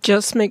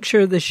 Just make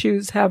sure the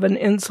shoes have an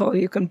insole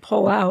you can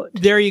pull out.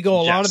 There you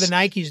go. A lot of the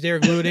Nikes, they're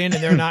glued in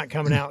and they're not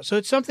coming out. So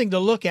it's something to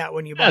look at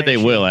when you buy they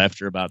will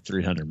after about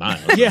 300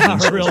 miles. Yeah,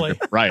 really.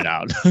 Right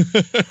out.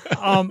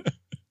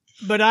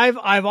 But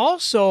I've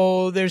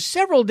also, there's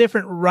several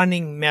different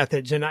running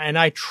methods, and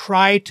I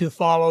try to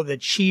follow the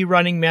Chi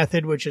running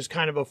method, which is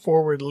kind of a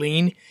forward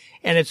lean,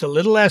 and it's a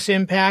little less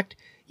impact.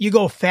 You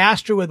go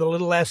faster with a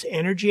little less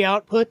energy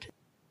output,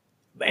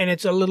 and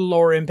it's a little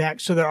lower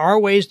impact. So there are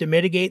ways to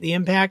mitigate the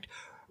impact.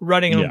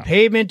 Running on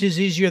pavement is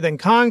easier than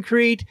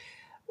concrete.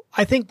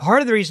 I think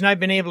part of the reason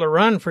I've been able to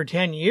run for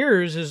 10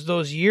 years is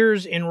those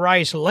years in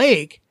Rice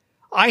Lake,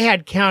 I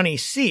had County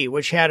C,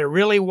 which had a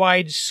really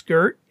wide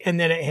skirt, and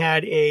then it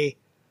had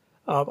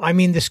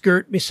the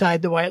skirt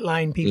beside the white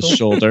line, people. The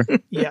shoulder.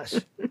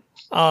 Yes.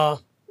 And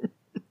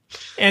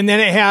then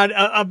it had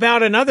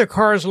about another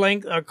car's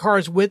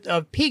width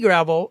of pea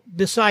gravel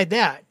beside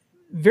that.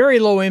 Very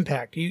low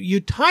impact. You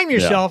time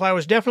yourself. I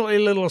was definitely a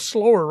little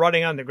slower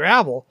running on the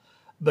gravel,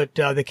 but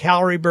the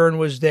calorie burn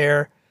was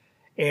there,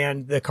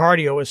 and the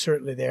cardio was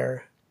certainly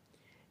there.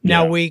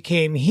 Now we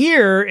came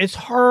here. It's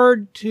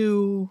hard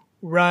to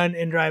run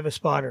and drive a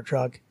spotter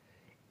truck,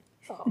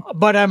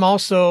 but I'm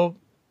also,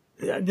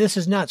 this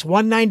is nuts.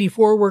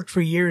 194 worked for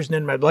years, and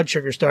then my blood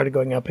sugar started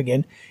going up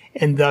again,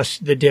 and thus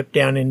the dip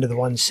down into the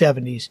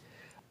 170s.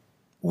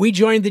 We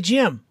joined the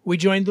gym. We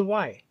joined the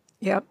Y.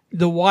 Yep.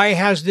 The Y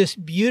has this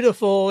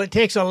beautiful, it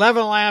takes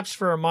 11 laps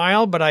for a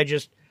mile, but I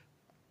just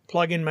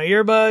plug in my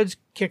earbuds,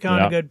 kick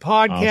on a good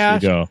podcast,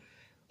 Off you go.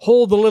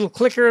 hold the little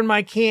clicker in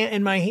my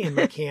hand,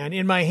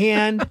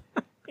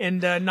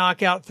 and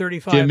knock out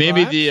 35 Yeah,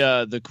 maybe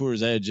laps. the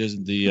Coors Edge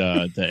isn't the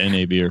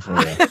NA beer for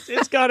you.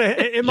 It's got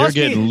it You're must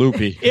getting be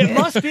loopy. It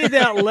must be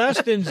that less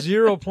than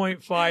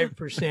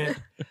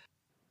 0.5%.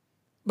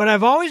 But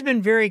I've always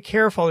been very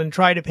careful and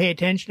try to pay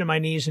attention to my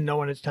knees and know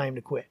when it's time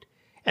to quit.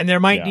 And there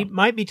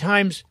might be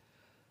times,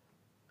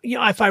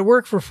 if I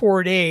work for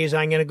 4 days,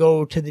 I'm going to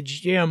go to the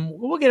gym.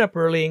 We'll get up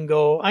early and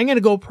go. I'm going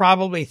to go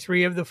probably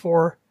 3 of the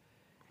 4.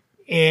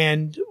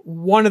 And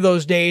one of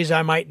those days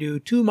I might do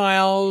 2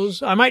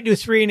 miles. I might do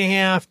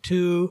 3.5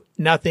 to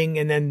nothing,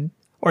 and then,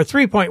 or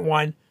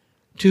 3.1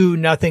 to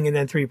nothing, and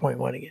then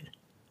 3.1 again.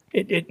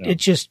 It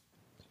just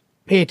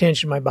pay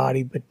attention to my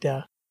body.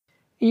 But,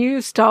 You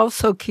used to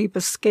also keep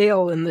a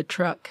scale in the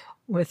truck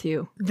with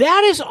you.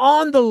 that is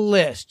on the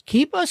list.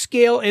 Keep a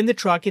scale in the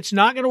truck. It's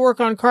not going to work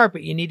on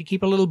carpet. You need to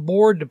keep a little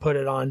board to put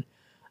it on.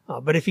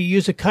 But if you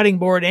use a cutting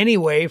board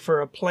anyway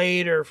for a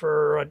plate or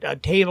for a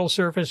table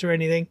surface or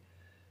anything,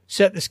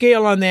 set the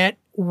scale on that.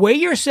 Weigh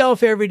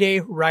yourself every day.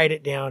 Write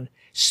it down.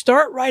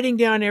 Start writing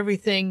down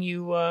everything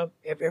you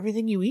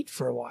eat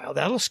for a while.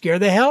 That'll scare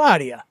the hell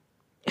out of you.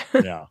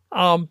 Yeah.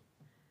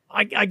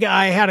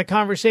 I had a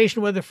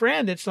conversation with a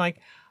friend. It's like,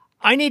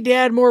 I need to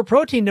add more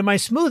protein to my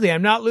smoothie.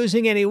 I'm not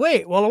losing any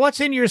weight. Well,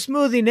 what's in your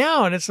smoothie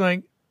now? And it's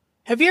like,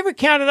 have you ever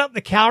counted up the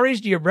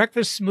calories to your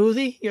breakfast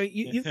smoothie?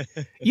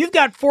 You've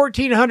got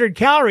 1,400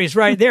 calories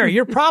right there.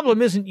 Your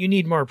problem isn't you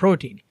need more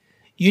protein.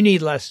 You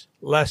need less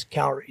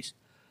calories.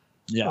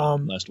 Yeah.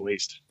 Less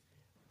waste.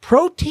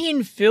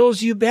 Protein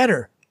fills you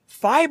better.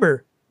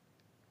 Fiber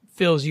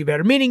fills you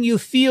better, meaning you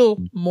feel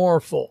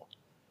more full.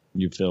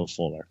 You feel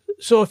fuller.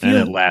 So if And you,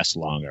 it lasts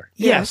longer.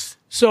 yes.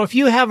 So if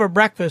you have a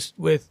breakfast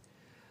with,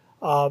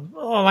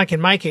 like in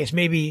my case,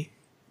 maybe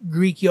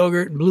Greek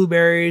yogurt and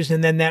blueberries,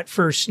 and then that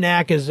first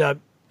snack is a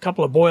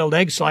couple of boiled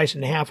eggs sliced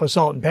in half with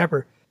salt and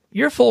pepper,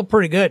 you're full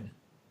pretty good.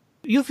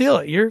 You feel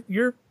it. You're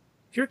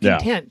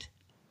content.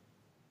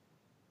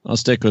 I'll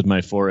stick with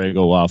my 4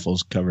 Eggo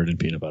waffles covered in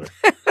peanut butter.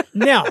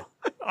 Now,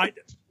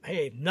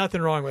 hey,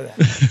 nothing wrong with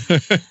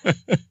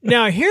that.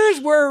 Now, here's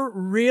where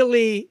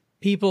really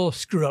people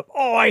screw up.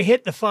 Oh, I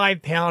hit the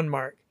 5-pound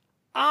mark.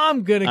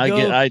 I'm going to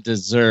go. I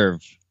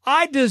deserve.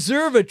 I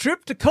deserve a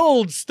trip to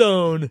Cold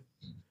Stone.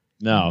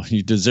 No,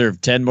 you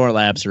deserve 10 more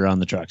laps around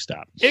the truck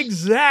stop.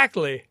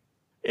 Exactly.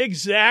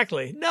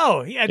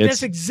 No,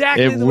 that's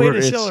exactly the way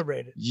to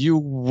celebrate it. You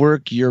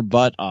work your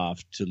butt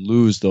off to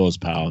lose those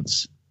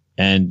pounds,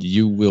 and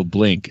you will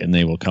blink, and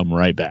they will come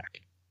right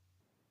back.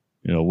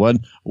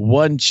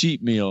 One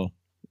cheat meal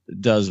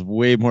does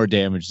way more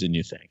damage than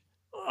you think.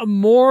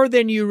 More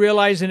than you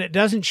realize, and it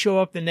doesn't show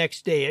up the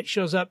next day. It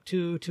shows up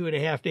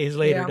 2.5 days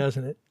later,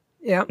 doesn't it?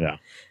 Yeah. Yeah.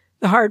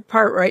 The hard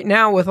part right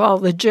now with all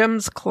the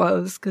gyms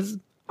closed, because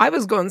I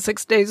was going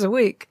 6 days a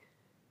week.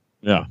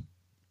 Yeah.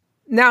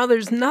 Now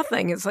there's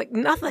nothing. It's like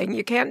nothing.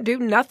 You can't do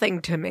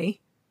nothing to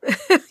me.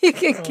 You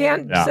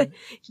can't. Yeah.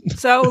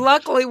 So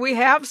luckily we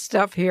have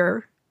stuff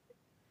here.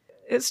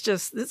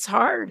 It's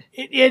hard.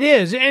 It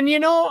is. And,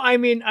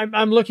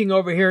 I'm looking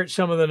over here at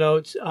some of the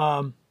notes.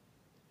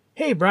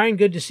 Hey, Brian,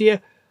 good to see you.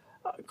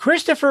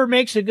 Christopher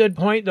makes a good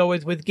point, though,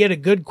 with get a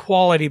good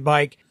quality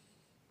bike.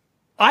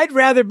 I'd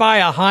rather buy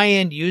a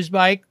high-end used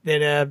bike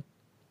than a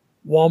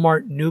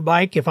Walmart new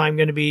bike if I'm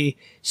going to be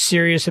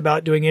serious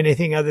about doing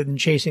anything other than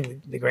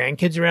chasing the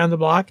grandkids around the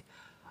block.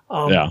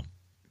 Yeah.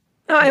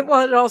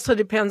 Well, it also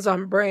depends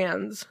on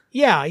brands.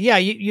 Yeah.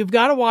 You've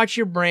got to watch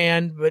your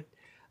brand,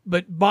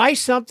 but buy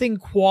something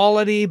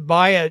quality.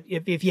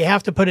 If you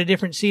have to put a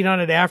different seat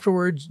on it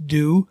afterwards,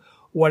 do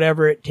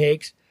whatever it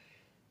takes.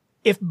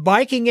 If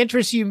biking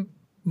interests you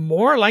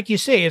more, like you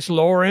say, it's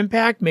lower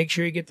impact. Make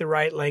sure you get the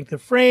right length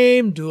of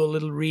frame, do a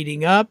little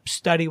reading up,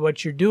 study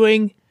what you're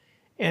doing,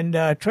 and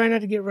try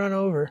not to get run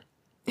over.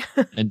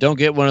 And don't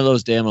get one of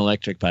those damn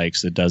electric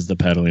bikes that does the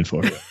pedaling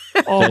for you.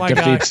 Oh, my That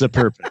God. defeats the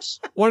purpose.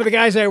 One of the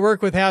guys I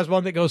work with has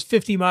one that goes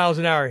 50 miles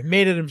an hour. He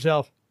made it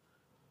himself.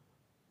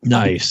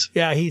 Nice.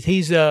 Yeah,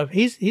 he's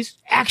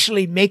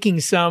actually making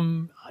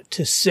some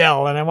to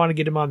sell, and I want to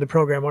get him on the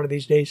program one of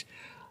these days.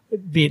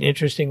 It'd be an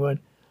interesting one.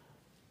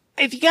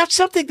 If you got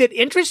something that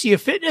interests you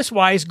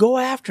fitness-wise, go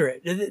after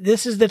it.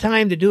 This is the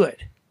time to do it.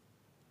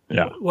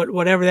 Yeah.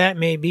 Whatever that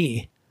may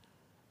be.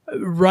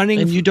 Running.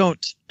 And you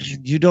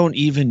don't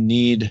even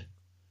need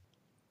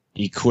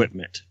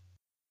equipment.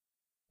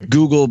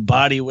 Google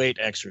body weight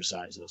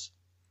exercises.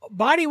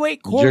 Body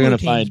weight core You're going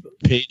to routines. find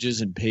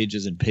pages and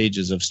pages and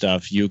pages of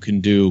stuff you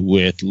can do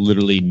with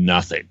literally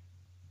nothing.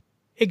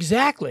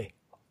 Exactly.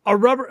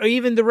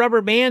 Even the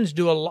rubber bands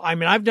do I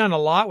mean, I've done a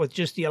lot with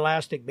just the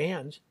elastic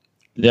bands.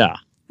 Yeah.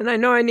 And I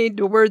know I need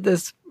to word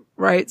this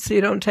right so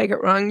you don't take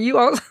it wrong. You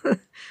also,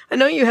 I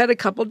know you had a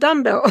couple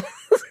dumbbells.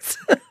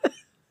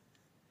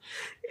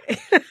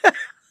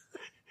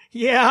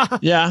 Yeah.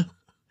 Yeah.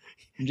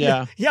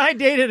 Yeah. Yeah, I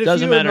dated a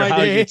Doesn't few in matter my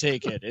how day. you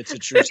take it. It's a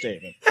true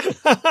statement.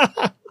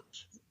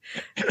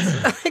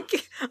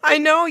 I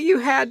know you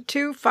had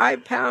 2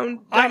 5-pound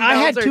dumbbells I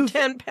had or two-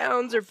 10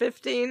 pounds or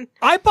 15.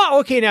 I bought,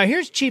 okay, now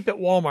here's cheap at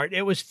Walmart.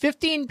 It was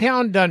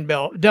 15-pound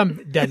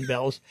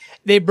dumbbells.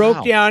 They broke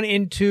Wow. down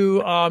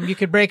into, you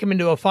could break them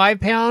into a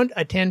 5-pound,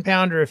 a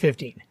 10-pound, or a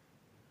 15.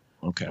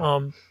 Okay.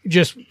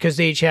 Just because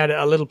they each had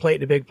a little plate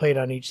and a big plate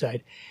on each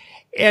side.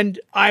 And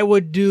I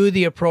would do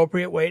the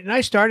appropriate weight. And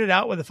I started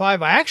out with a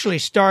 5. I actually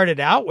started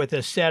out with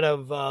a set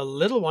of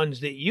little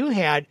ones that you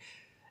had.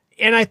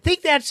 And I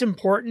think that's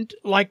important,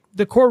 like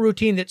the core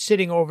routine that's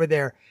sitting over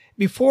there.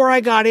 Before I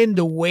got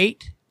into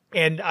weight,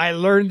 and I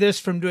learned this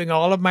from doing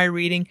all of my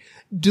reading,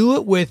 do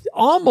it with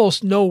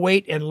almost no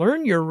weight and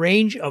learn your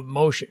range of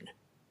motion.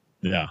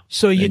 Yeah.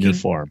 So you In can, your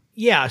form.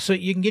 yeah, so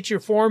you can get your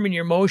form and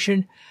your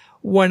motion.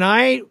 When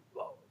I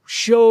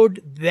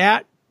showed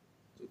that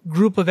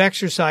group of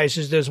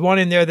exercises, there's one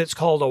in there that's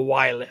called a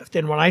Y lift.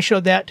 And when I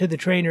showed that to the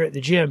trainer at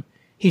the gym,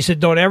 he said,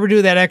 don't ever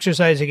do that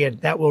exercise again.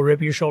 That will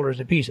rip your shoulders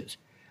to pieces.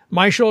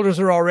 My shoulders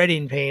are already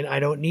in pain. I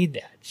don't need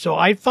that. So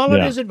I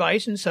followed his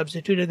advice and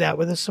substituted that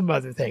with some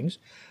other things.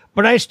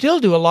 But I still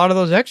do a lot of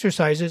those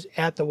exercises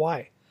at the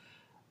Y.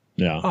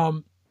 Yeah.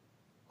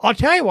 I'll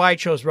tell you why I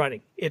chose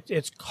running.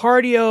 It's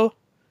cardio.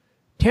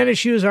 Tennis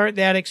shoes aren't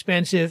that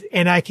expensive,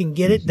 and I can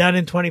get it done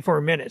in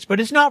 24 minutes. But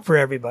it's not for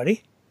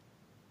everybody.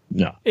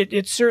 No.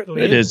 It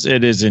certainly It is.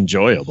 It is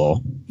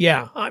enjoyable.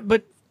 Yeah,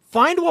 but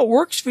find what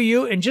works for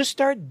you and just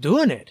start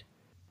doing it.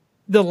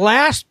 The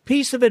last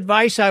piece of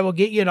advice I will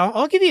get you, and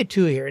I'll give you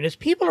 2 here, and it's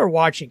people are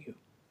watching you.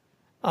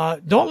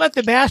 Don't let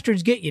the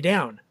bastards get you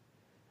down.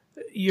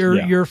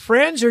 Your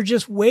friends are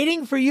just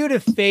waiting for you to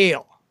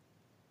fail.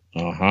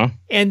 Uh-huh.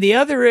 And the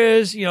other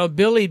is,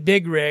 Billy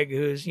Big Rig,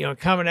 who's,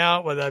 coming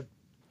out with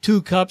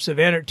 2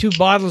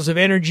 bottles of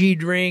energy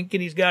drink,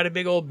 and he's got a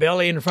big old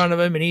belly in front of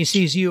him, and he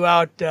sees you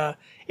out,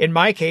 in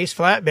my case,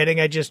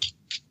 flatbedding. I just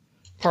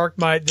parked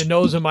the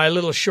nose of my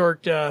little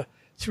short,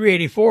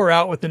 384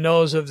 out with the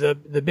nose of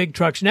the big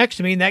trucks next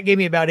to me, and that gave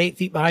me about 8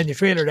 feet behind the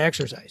trailer to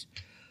exercise.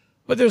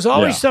 But there's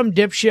always some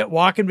dipshit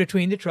walking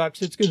between the trucks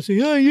that's going to say,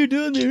 oh, you're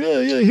doing there.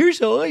 Oh, yeah, here's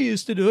how I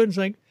used to do it. And it's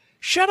like,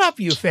 shut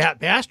up, you fat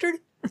bastard.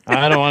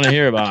 I don't want to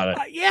hear about it.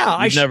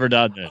 I've never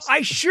done this.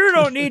 I sure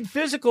don't need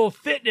physical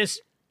fitness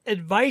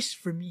advice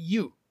from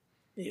you.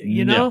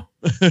 You know?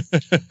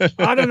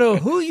 I don't know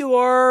who you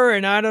are,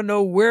 and I don't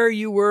know where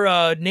you were,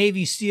 a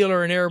Navy SEAL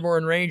or an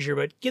Airborne Ranger,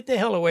 but get the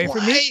hell away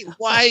from me.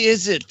 Why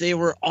is it they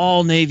were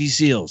all Navy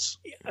SEALs?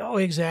 Oh,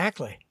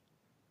 exactly.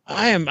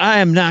 I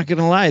am not going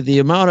to lie. The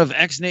amount of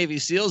ex-Navy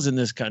SEALs in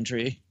this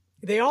country.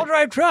 They all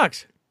drive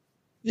trucks.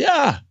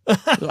 Yeah.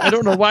 I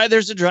don't know why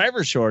there's a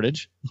driver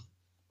shortage.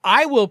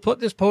 I will put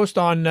this post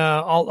on,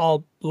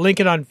 I'll link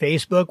it on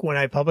Facebook when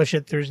I publish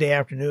it Thursday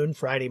afternoon,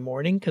 Friday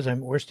morning, because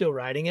we're still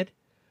writing it.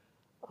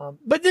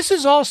 But this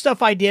is all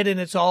stuff I did, and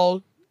it's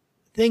all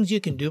things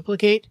you can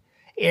duplicate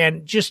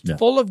and just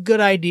full of good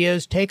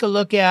ideas. Take a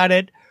look at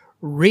it,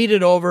 read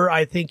it over.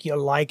 I think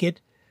you'll like it.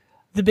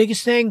 The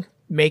biggest thing,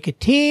 make a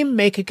team,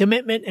 make a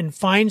commitment, and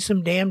find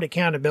some damned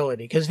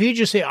accountability. Because if you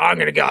just say, I'm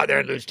going to go out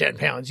there and lose 10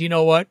 pounds, you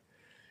know what?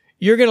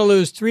 You're going to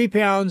lose 3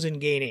 pounds and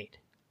gain 8.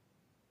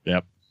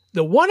 Yep.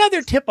 The one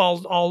other tip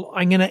I'm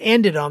going to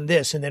end it on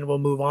this, and then we'll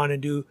move on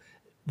and do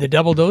the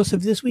double dose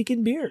of This Week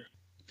in Beer.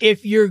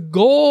 If your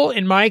goal,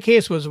 in my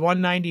case, was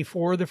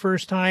 194 the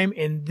first time,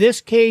 in this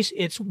case,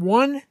 it's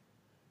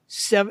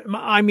 170.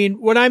 I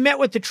mean, when I met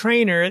with the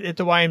trainer at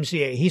the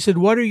YMCA, he said,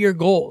 what are your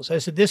goals? I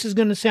said, this is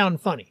going to sound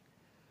funny.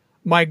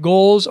 My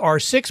goals are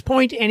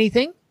 6-point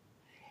anything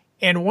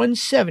and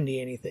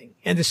 170 anything.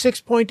 And the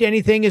 6-point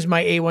anything is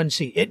my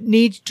A1C. It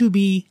needs to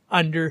be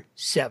under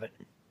 7.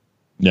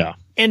 Yeah.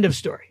 End of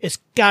story. It's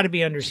got to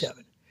be under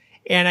 7.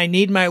 And I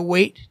need my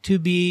weight to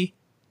be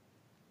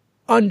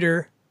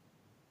under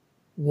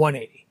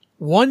 180.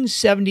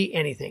 170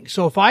 anything.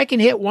 So if I can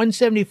hit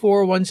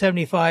 174,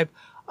 175,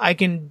 I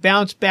can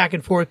bounce back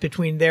and forth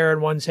between there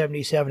and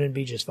 177 and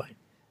be just fine.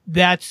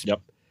 That's Yep.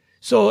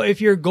 So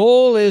if your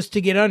goal is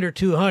to get under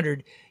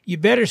 200, you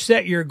better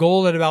set your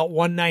goal at about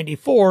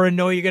 194 and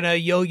know you're going to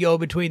yo-yo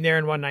between there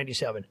and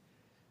 197.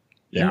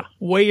 Yeah.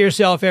 Weigh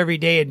yourself every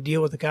day and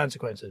deal with the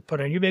consequences. Put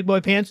on your big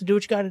boy pants and do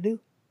what you got to do.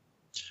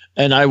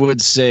 And I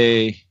would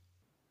say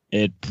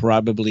it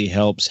probably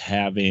helps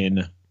having,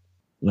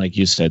 like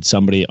you said,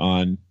 somebody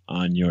on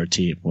your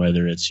team,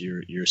 whether it's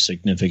your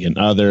significant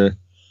other,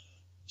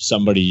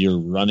 somebody you're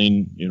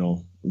running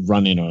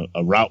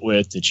a route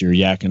with, that you're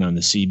yakking on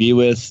the CB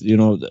with.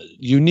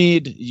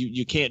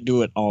 You can't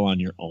do it all on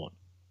your own.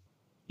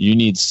 You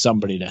need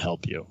somebody to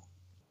help you.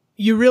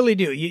 You really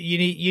do.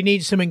 You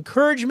need some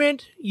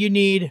encouragement. You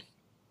need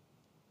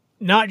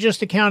not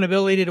just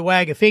accountability to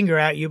wag a finger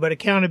at you, but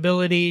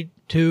accountability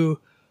to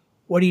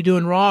what are you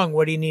doing wrong?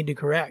 What do you need to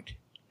correct?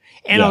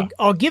 And Yeah.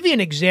 I'll give you an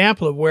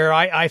example of where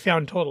I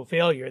found total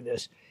failure in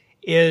this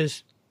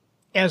is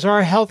as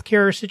our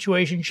healthcare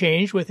situation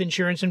changed with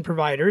insurance and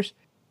providers,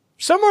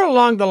 somewhere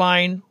along the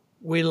line,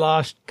 we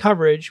lost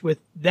coverage with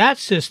that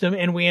system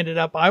and I ended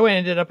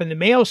up in the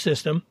Mayo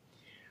system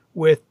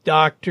with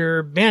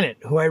Dr. Bennett,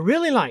 who I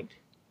really liked.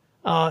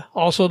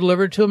 Also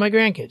delivered two of my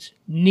grandkids.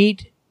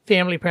 Neat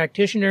family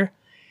practitioner.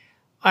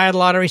 I had a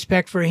lot of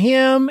respect for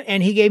him,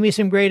 and he gave me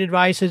some great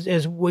advice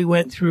as we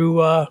went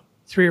through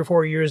 3 or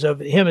 4 years of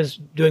him as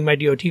doing my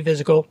DOT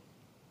physical,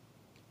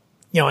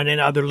 and then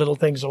other little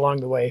things along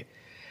the way.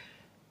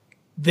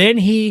 Then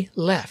he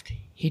left.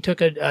 He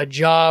took a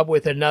job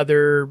with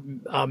another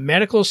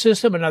medical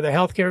system, another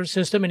healthcare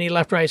system, and he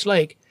left Rice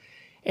Lake.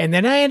 And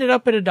then I ended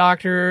up at a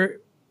doctor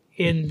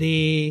in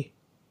the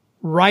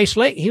Rice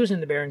Lake. He was in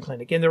the Barron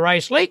Clinic. In the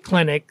Rice Lake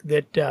Clinic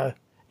that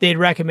they'd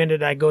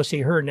recommended I go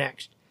see her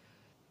next.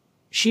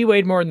 She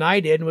weighed more than I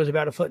did and was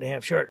about 1.5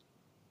 feet short.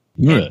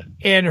 Yeah.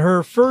 And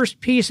her first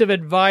piece of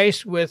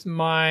advice with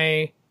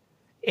my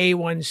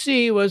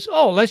A1C was,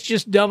 let's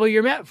just double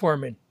your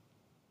metformin.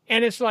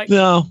 And it's like,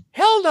 No,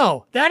 hell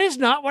no, that is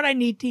not what I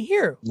need to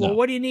hear. No, Well,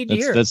 what do you need to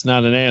hear? that's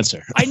not an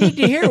answer. I need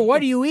to hear,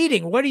 what are you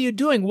eating? What are you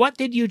doing? What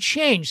did you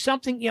change?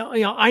 Something,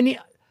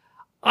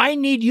 I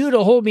need you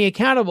to hold me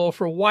accountable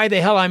for why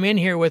the hell I'm in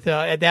here with,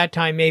 at that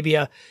time, maybe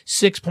a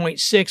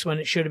 6.6 when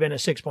it should have been a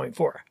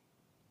 6.4.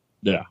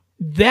 Yeah.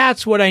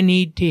 That's what I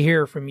need to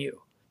hear from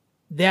you.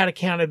 That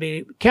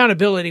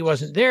accountability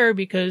wasn't there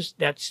because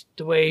that's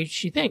the way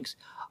she thinks.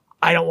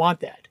 I don't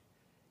want that.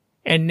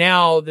 And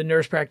now the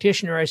nurse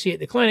practitioner I see at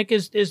the clinic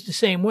is the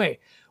same way.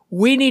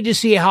 We need to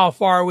see how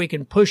far we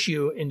can push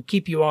you and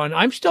keep you on.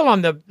 I'm still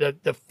on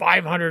the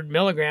 500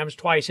 milligrams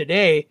twice a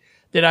day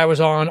that I was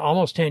on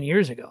almost 10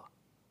 years ago.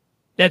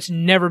 That's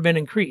never been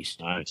increased.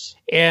 Nice.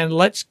 And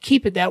let's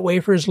keep it that way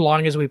for as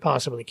long as we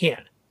possibly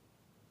can.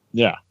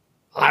 Yeah.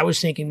 I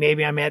was thinking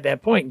maybe I'm at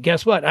that point.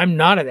 Guess what? I'm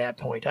not at that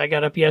point. I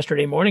got up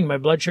yesterday morning. My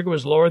blood sugar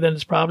was lower than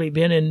it's probably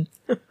been in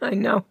I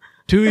know.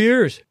 2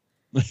 years.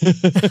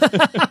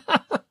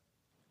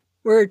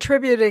 We're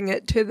attributing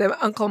it to the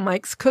Uncle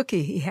Mike's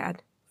cookie he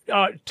had.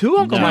 Two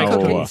Uncle No. Mike's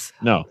cookies. cookies.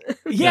 No.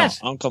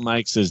 Yes. No, Uncle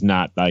Mike's is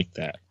not like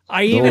that.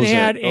 I even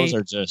had those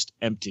are just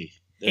empty.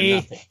 They're a-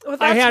 nothing. Well,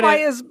 I that's had why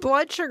a- his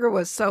blood sugar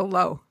was so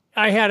low.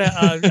 a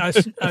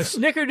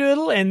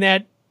snickerdoodle and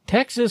that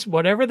Texas,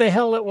 whatever the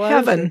hell it was.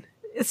 Heaven.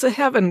 It's a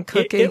heaven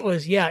cookie. It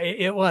was, yeah,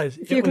 it was.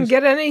 If you can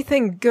get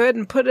anything good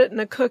and put it in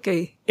a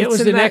cookie, It it's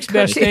was in the that next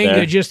best cookie. thing There.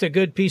 to just a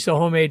good piece of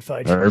homemade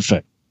fudge.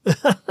 Perfect.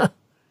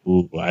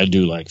 Ooh, I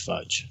do like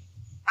fudge.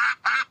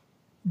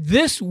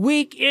 This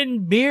week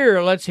in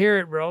beer, let's hear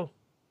it, bro.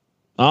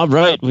 All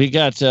right, we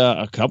got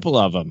a couple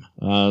of them.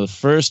 The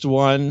first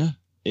one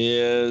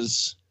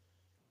is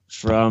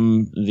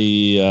from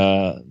the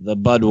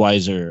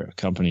Budweiser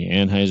company,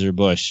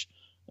 Anheuser-Busch.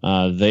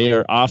 They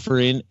are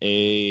offering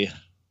a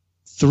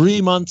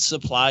 3-month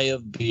supply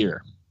of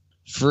beer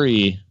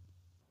free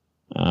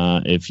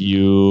if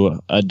you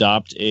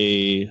adopt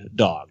a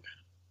dog.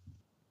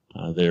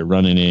 They're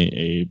running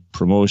a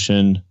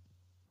promotion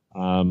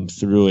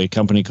through a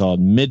company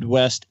called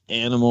Midwest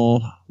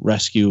Animal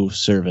Rescue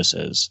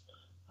Services.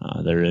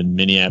 They're in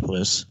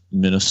Minneapolis,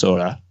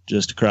 Minnesota,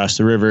 just across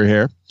the river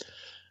here.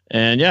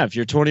 And yeah, if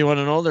you're 21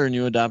 and older and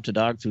you adopt a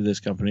dog through this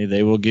company,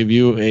 they will give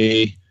you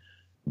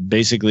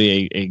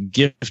basically a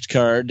gift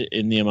card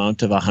in the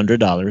amount of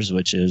 $100,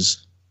 which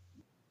is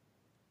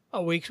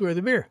A week's worth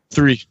of beer.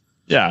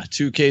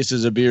 2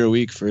 cases of beer a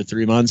week for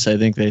 3 months, I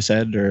think they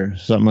said, or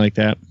something like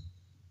that.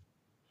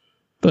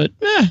 But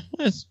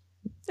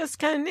That's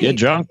kind of neat. get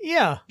drunk,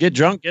 Yeah. get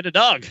a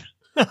dog.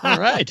 All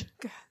right.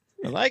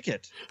 I like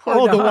it.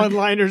 Poor The dog.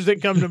 one-liners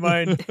that come to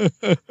mind.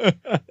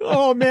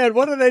 Oh, man,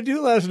 what did I do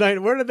last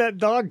night? Where did that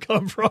dog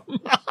come from?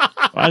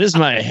 Why does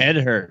my head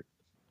hurt?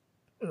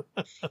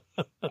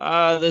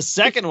 The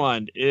second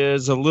one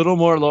is a little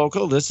more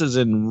local. This is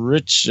in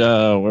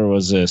where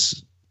was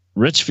this?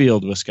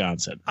 Richfield,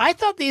 Wisconsin. I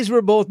thought these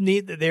were both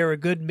neat, that they were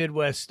good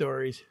Midwest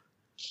stories.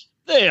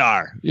 They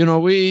are.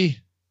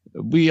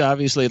 we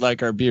obviously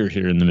like our beer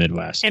here in the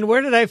Midwest. And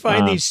where did I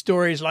find these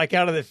stories? Like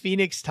out of the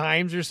Phoenix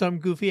Times or some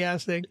goofy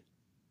ass thing?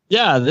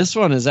 Yeah, this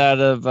one is out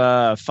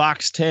of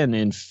Fox 10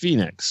 in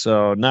Phoenix,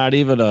 so not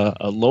even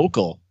a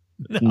local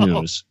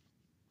news.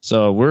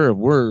 So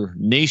we're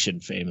nation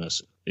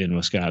famous in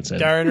Wisconsin.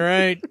 Darn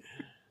right.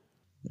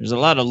 There's a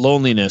lot of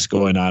loneliness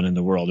going on in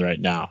the world right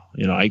now.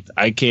 You know,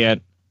 I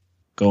can't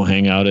go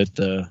hang out at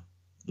the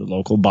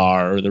local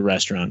bar or the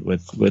restaurant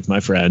with my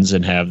friends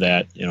and have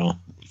that, you know,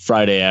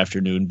 Friday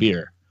afternoon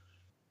beer.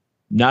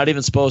 Not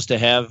even supposed to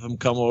have them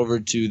come over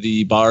to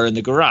the bar in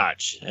the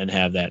garage and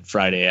have that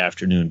Friday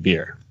afternoon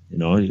beer. You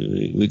know,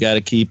 we got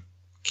to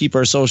keep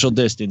our social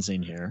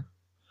distancing here.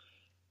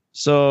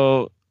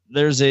 So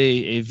there's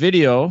a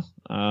video,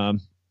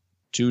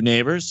 two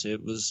neighbors.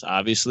 It was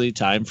obviously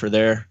time for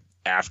their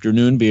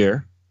afternoon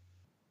beer.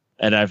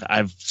 And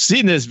I've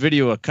seen this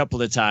video a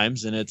couple of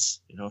times, and it's,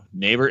 you know,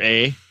 neighbor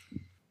A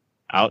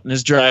out in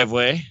his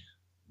driveway,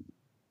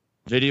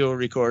 video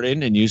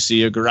recording, and you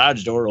see a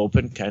garage door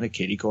open, kind of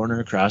kitty corner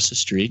across the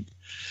street.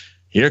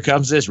 Here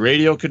comes this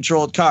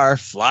radio-controlled car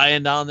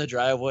flying down the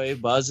driveway,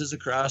 buzzes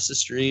across the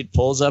street,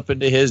 pulls up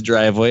into his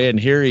driveway, and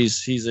here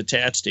he's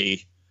attached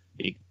a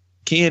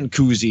can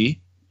koozie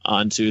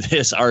onto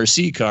this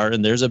RC car,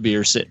 and there's a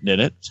beer sitting in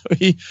it. So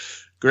he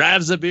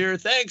grabs the beer.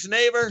 Thanks,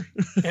 neighbor.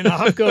 And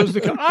off goes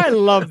the car. I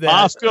love that.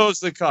 Off goes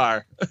the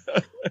car.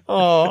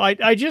 Oh,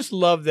 I just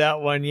love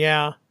that one.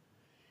 Yeah.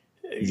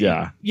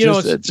 Yeah. You know,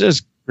 it's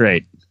just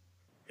great.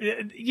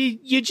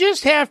 You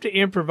just have to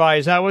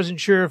improvise. I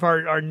wasn't sure if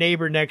our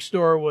neighbor next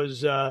door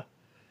was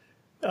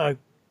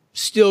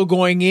still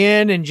going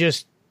in and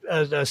just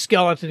a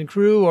skeleton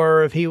crew,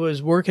 or if he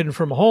was working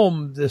from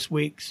home this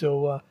week.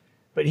 So,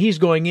 but he's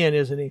going in,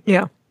 isn't he?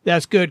 Yeah.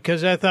 That's good,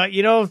 because I thought,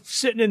 you know,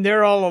 sitting in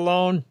there all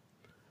alone,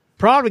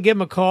 probably give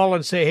him a call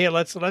and say, hey,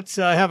 let's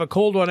have a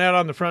cold one out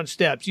on the front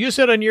steps. You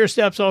sit on your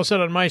steps, I'll sit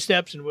on my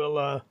steps, and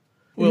we'll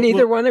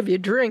Neither one of you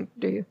drink,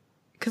 do you?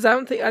 Because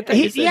I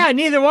think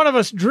neither one of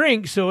us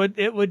drink, so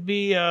it would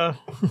be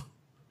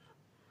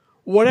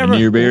whatever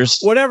near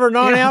beers, whatever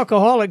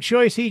non-alcoholic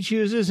choice he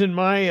chooses, in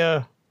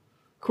my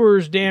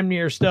Coors Damn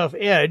Near Stuff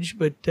Edge.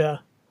 But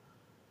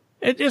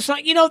it's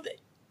like, you know,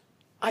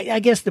 I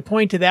guess the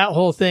point to that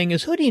whole thing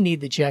is, who do you need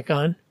to check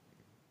on?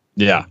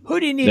 Yeah, who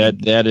do you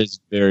need? That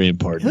is very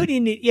important. Who do you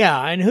need? Yeah,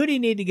 and who do you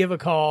need to give a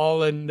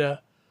call? And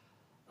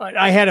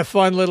I had a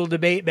fun little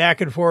debate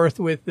back and forth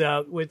with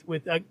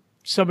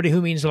somebody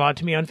who means a lot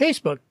to me on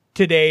Facebook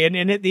today.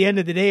 And at the end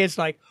of the day, it's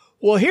like,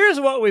 well, here's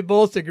what we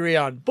both agree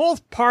on.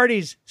 Both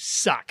parties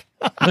suck.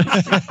 And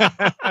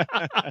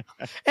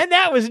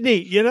that was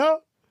neat, you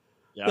know?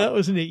 Yeah. That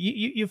was neat.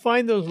 You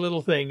find those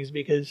little things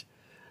because,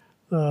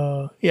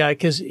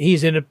 because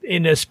he's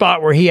in a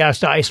spot where he has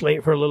to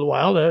isolate for a little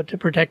while to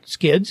protect his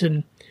kids.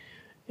 And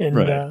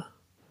right.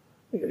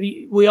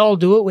 We all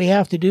do what we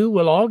have to do.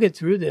 We'll all get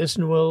through this,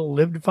 and we'll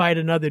live to fight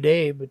another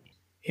day. But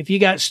if you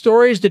got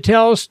stories to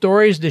tell,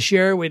 stories to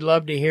share, we'd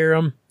love to hear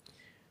them.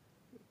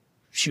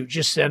 Shoot,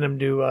 just send them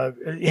to,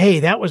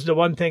 hey, that was the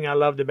one thing I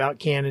loved about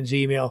Cannon's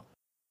email.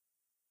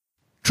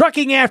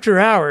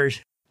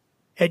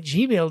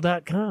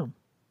 truckingafterhours@gmail.com.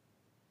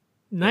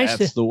 Nice.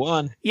 That's the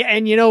one. Yeah,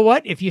 and you know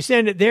what? If you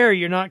send it there,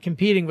 you're not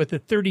competing with the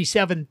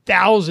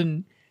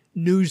 37,000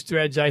 news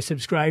threads I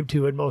subscribe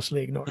to and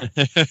mostly ignore.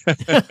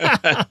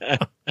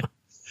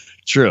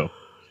 True.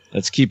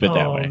 Let's keep it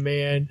that way. Oh,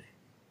 man.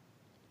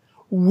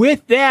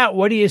 With that,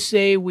 what do you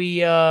say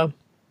we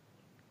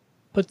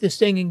put this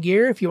thing in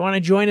gear? If you want to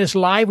join us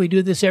live, we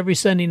do this every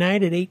Sunday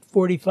night at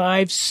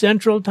 8:45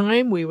 Central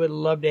Time. We would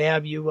love to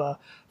have you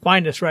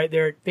find us right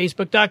there at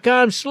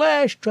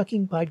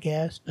facebook.com/trucking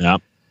podcast.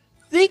 Yep.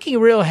 Thinking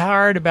real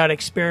hard about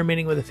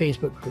experimenting with a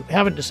Facebook group.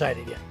 Haven't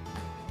decided yet.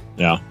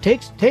 Yeah.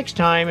 Takes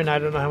time, and I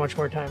don't know how much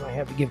more time I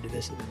have to give to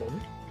this at the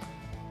moment.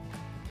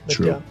 But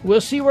True.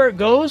 We'll see where it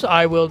goes.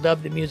 I will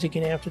dub the music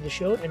in after the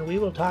show, and we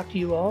will talk to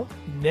you all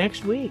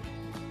next week.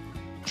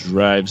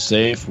 Drive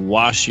safe.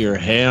 Wash your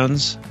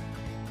hands.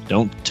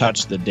 Don't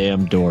touch the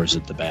damn doors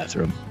at the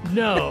bathroom.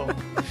 No.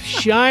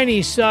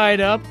 Shiny side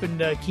up,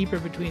 and keep her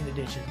between the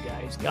dishes,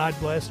 guys. God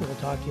bless, and we'll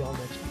talk to you all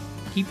next week.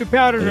 Keep your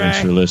powder dry.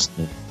 Thanks for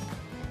listening.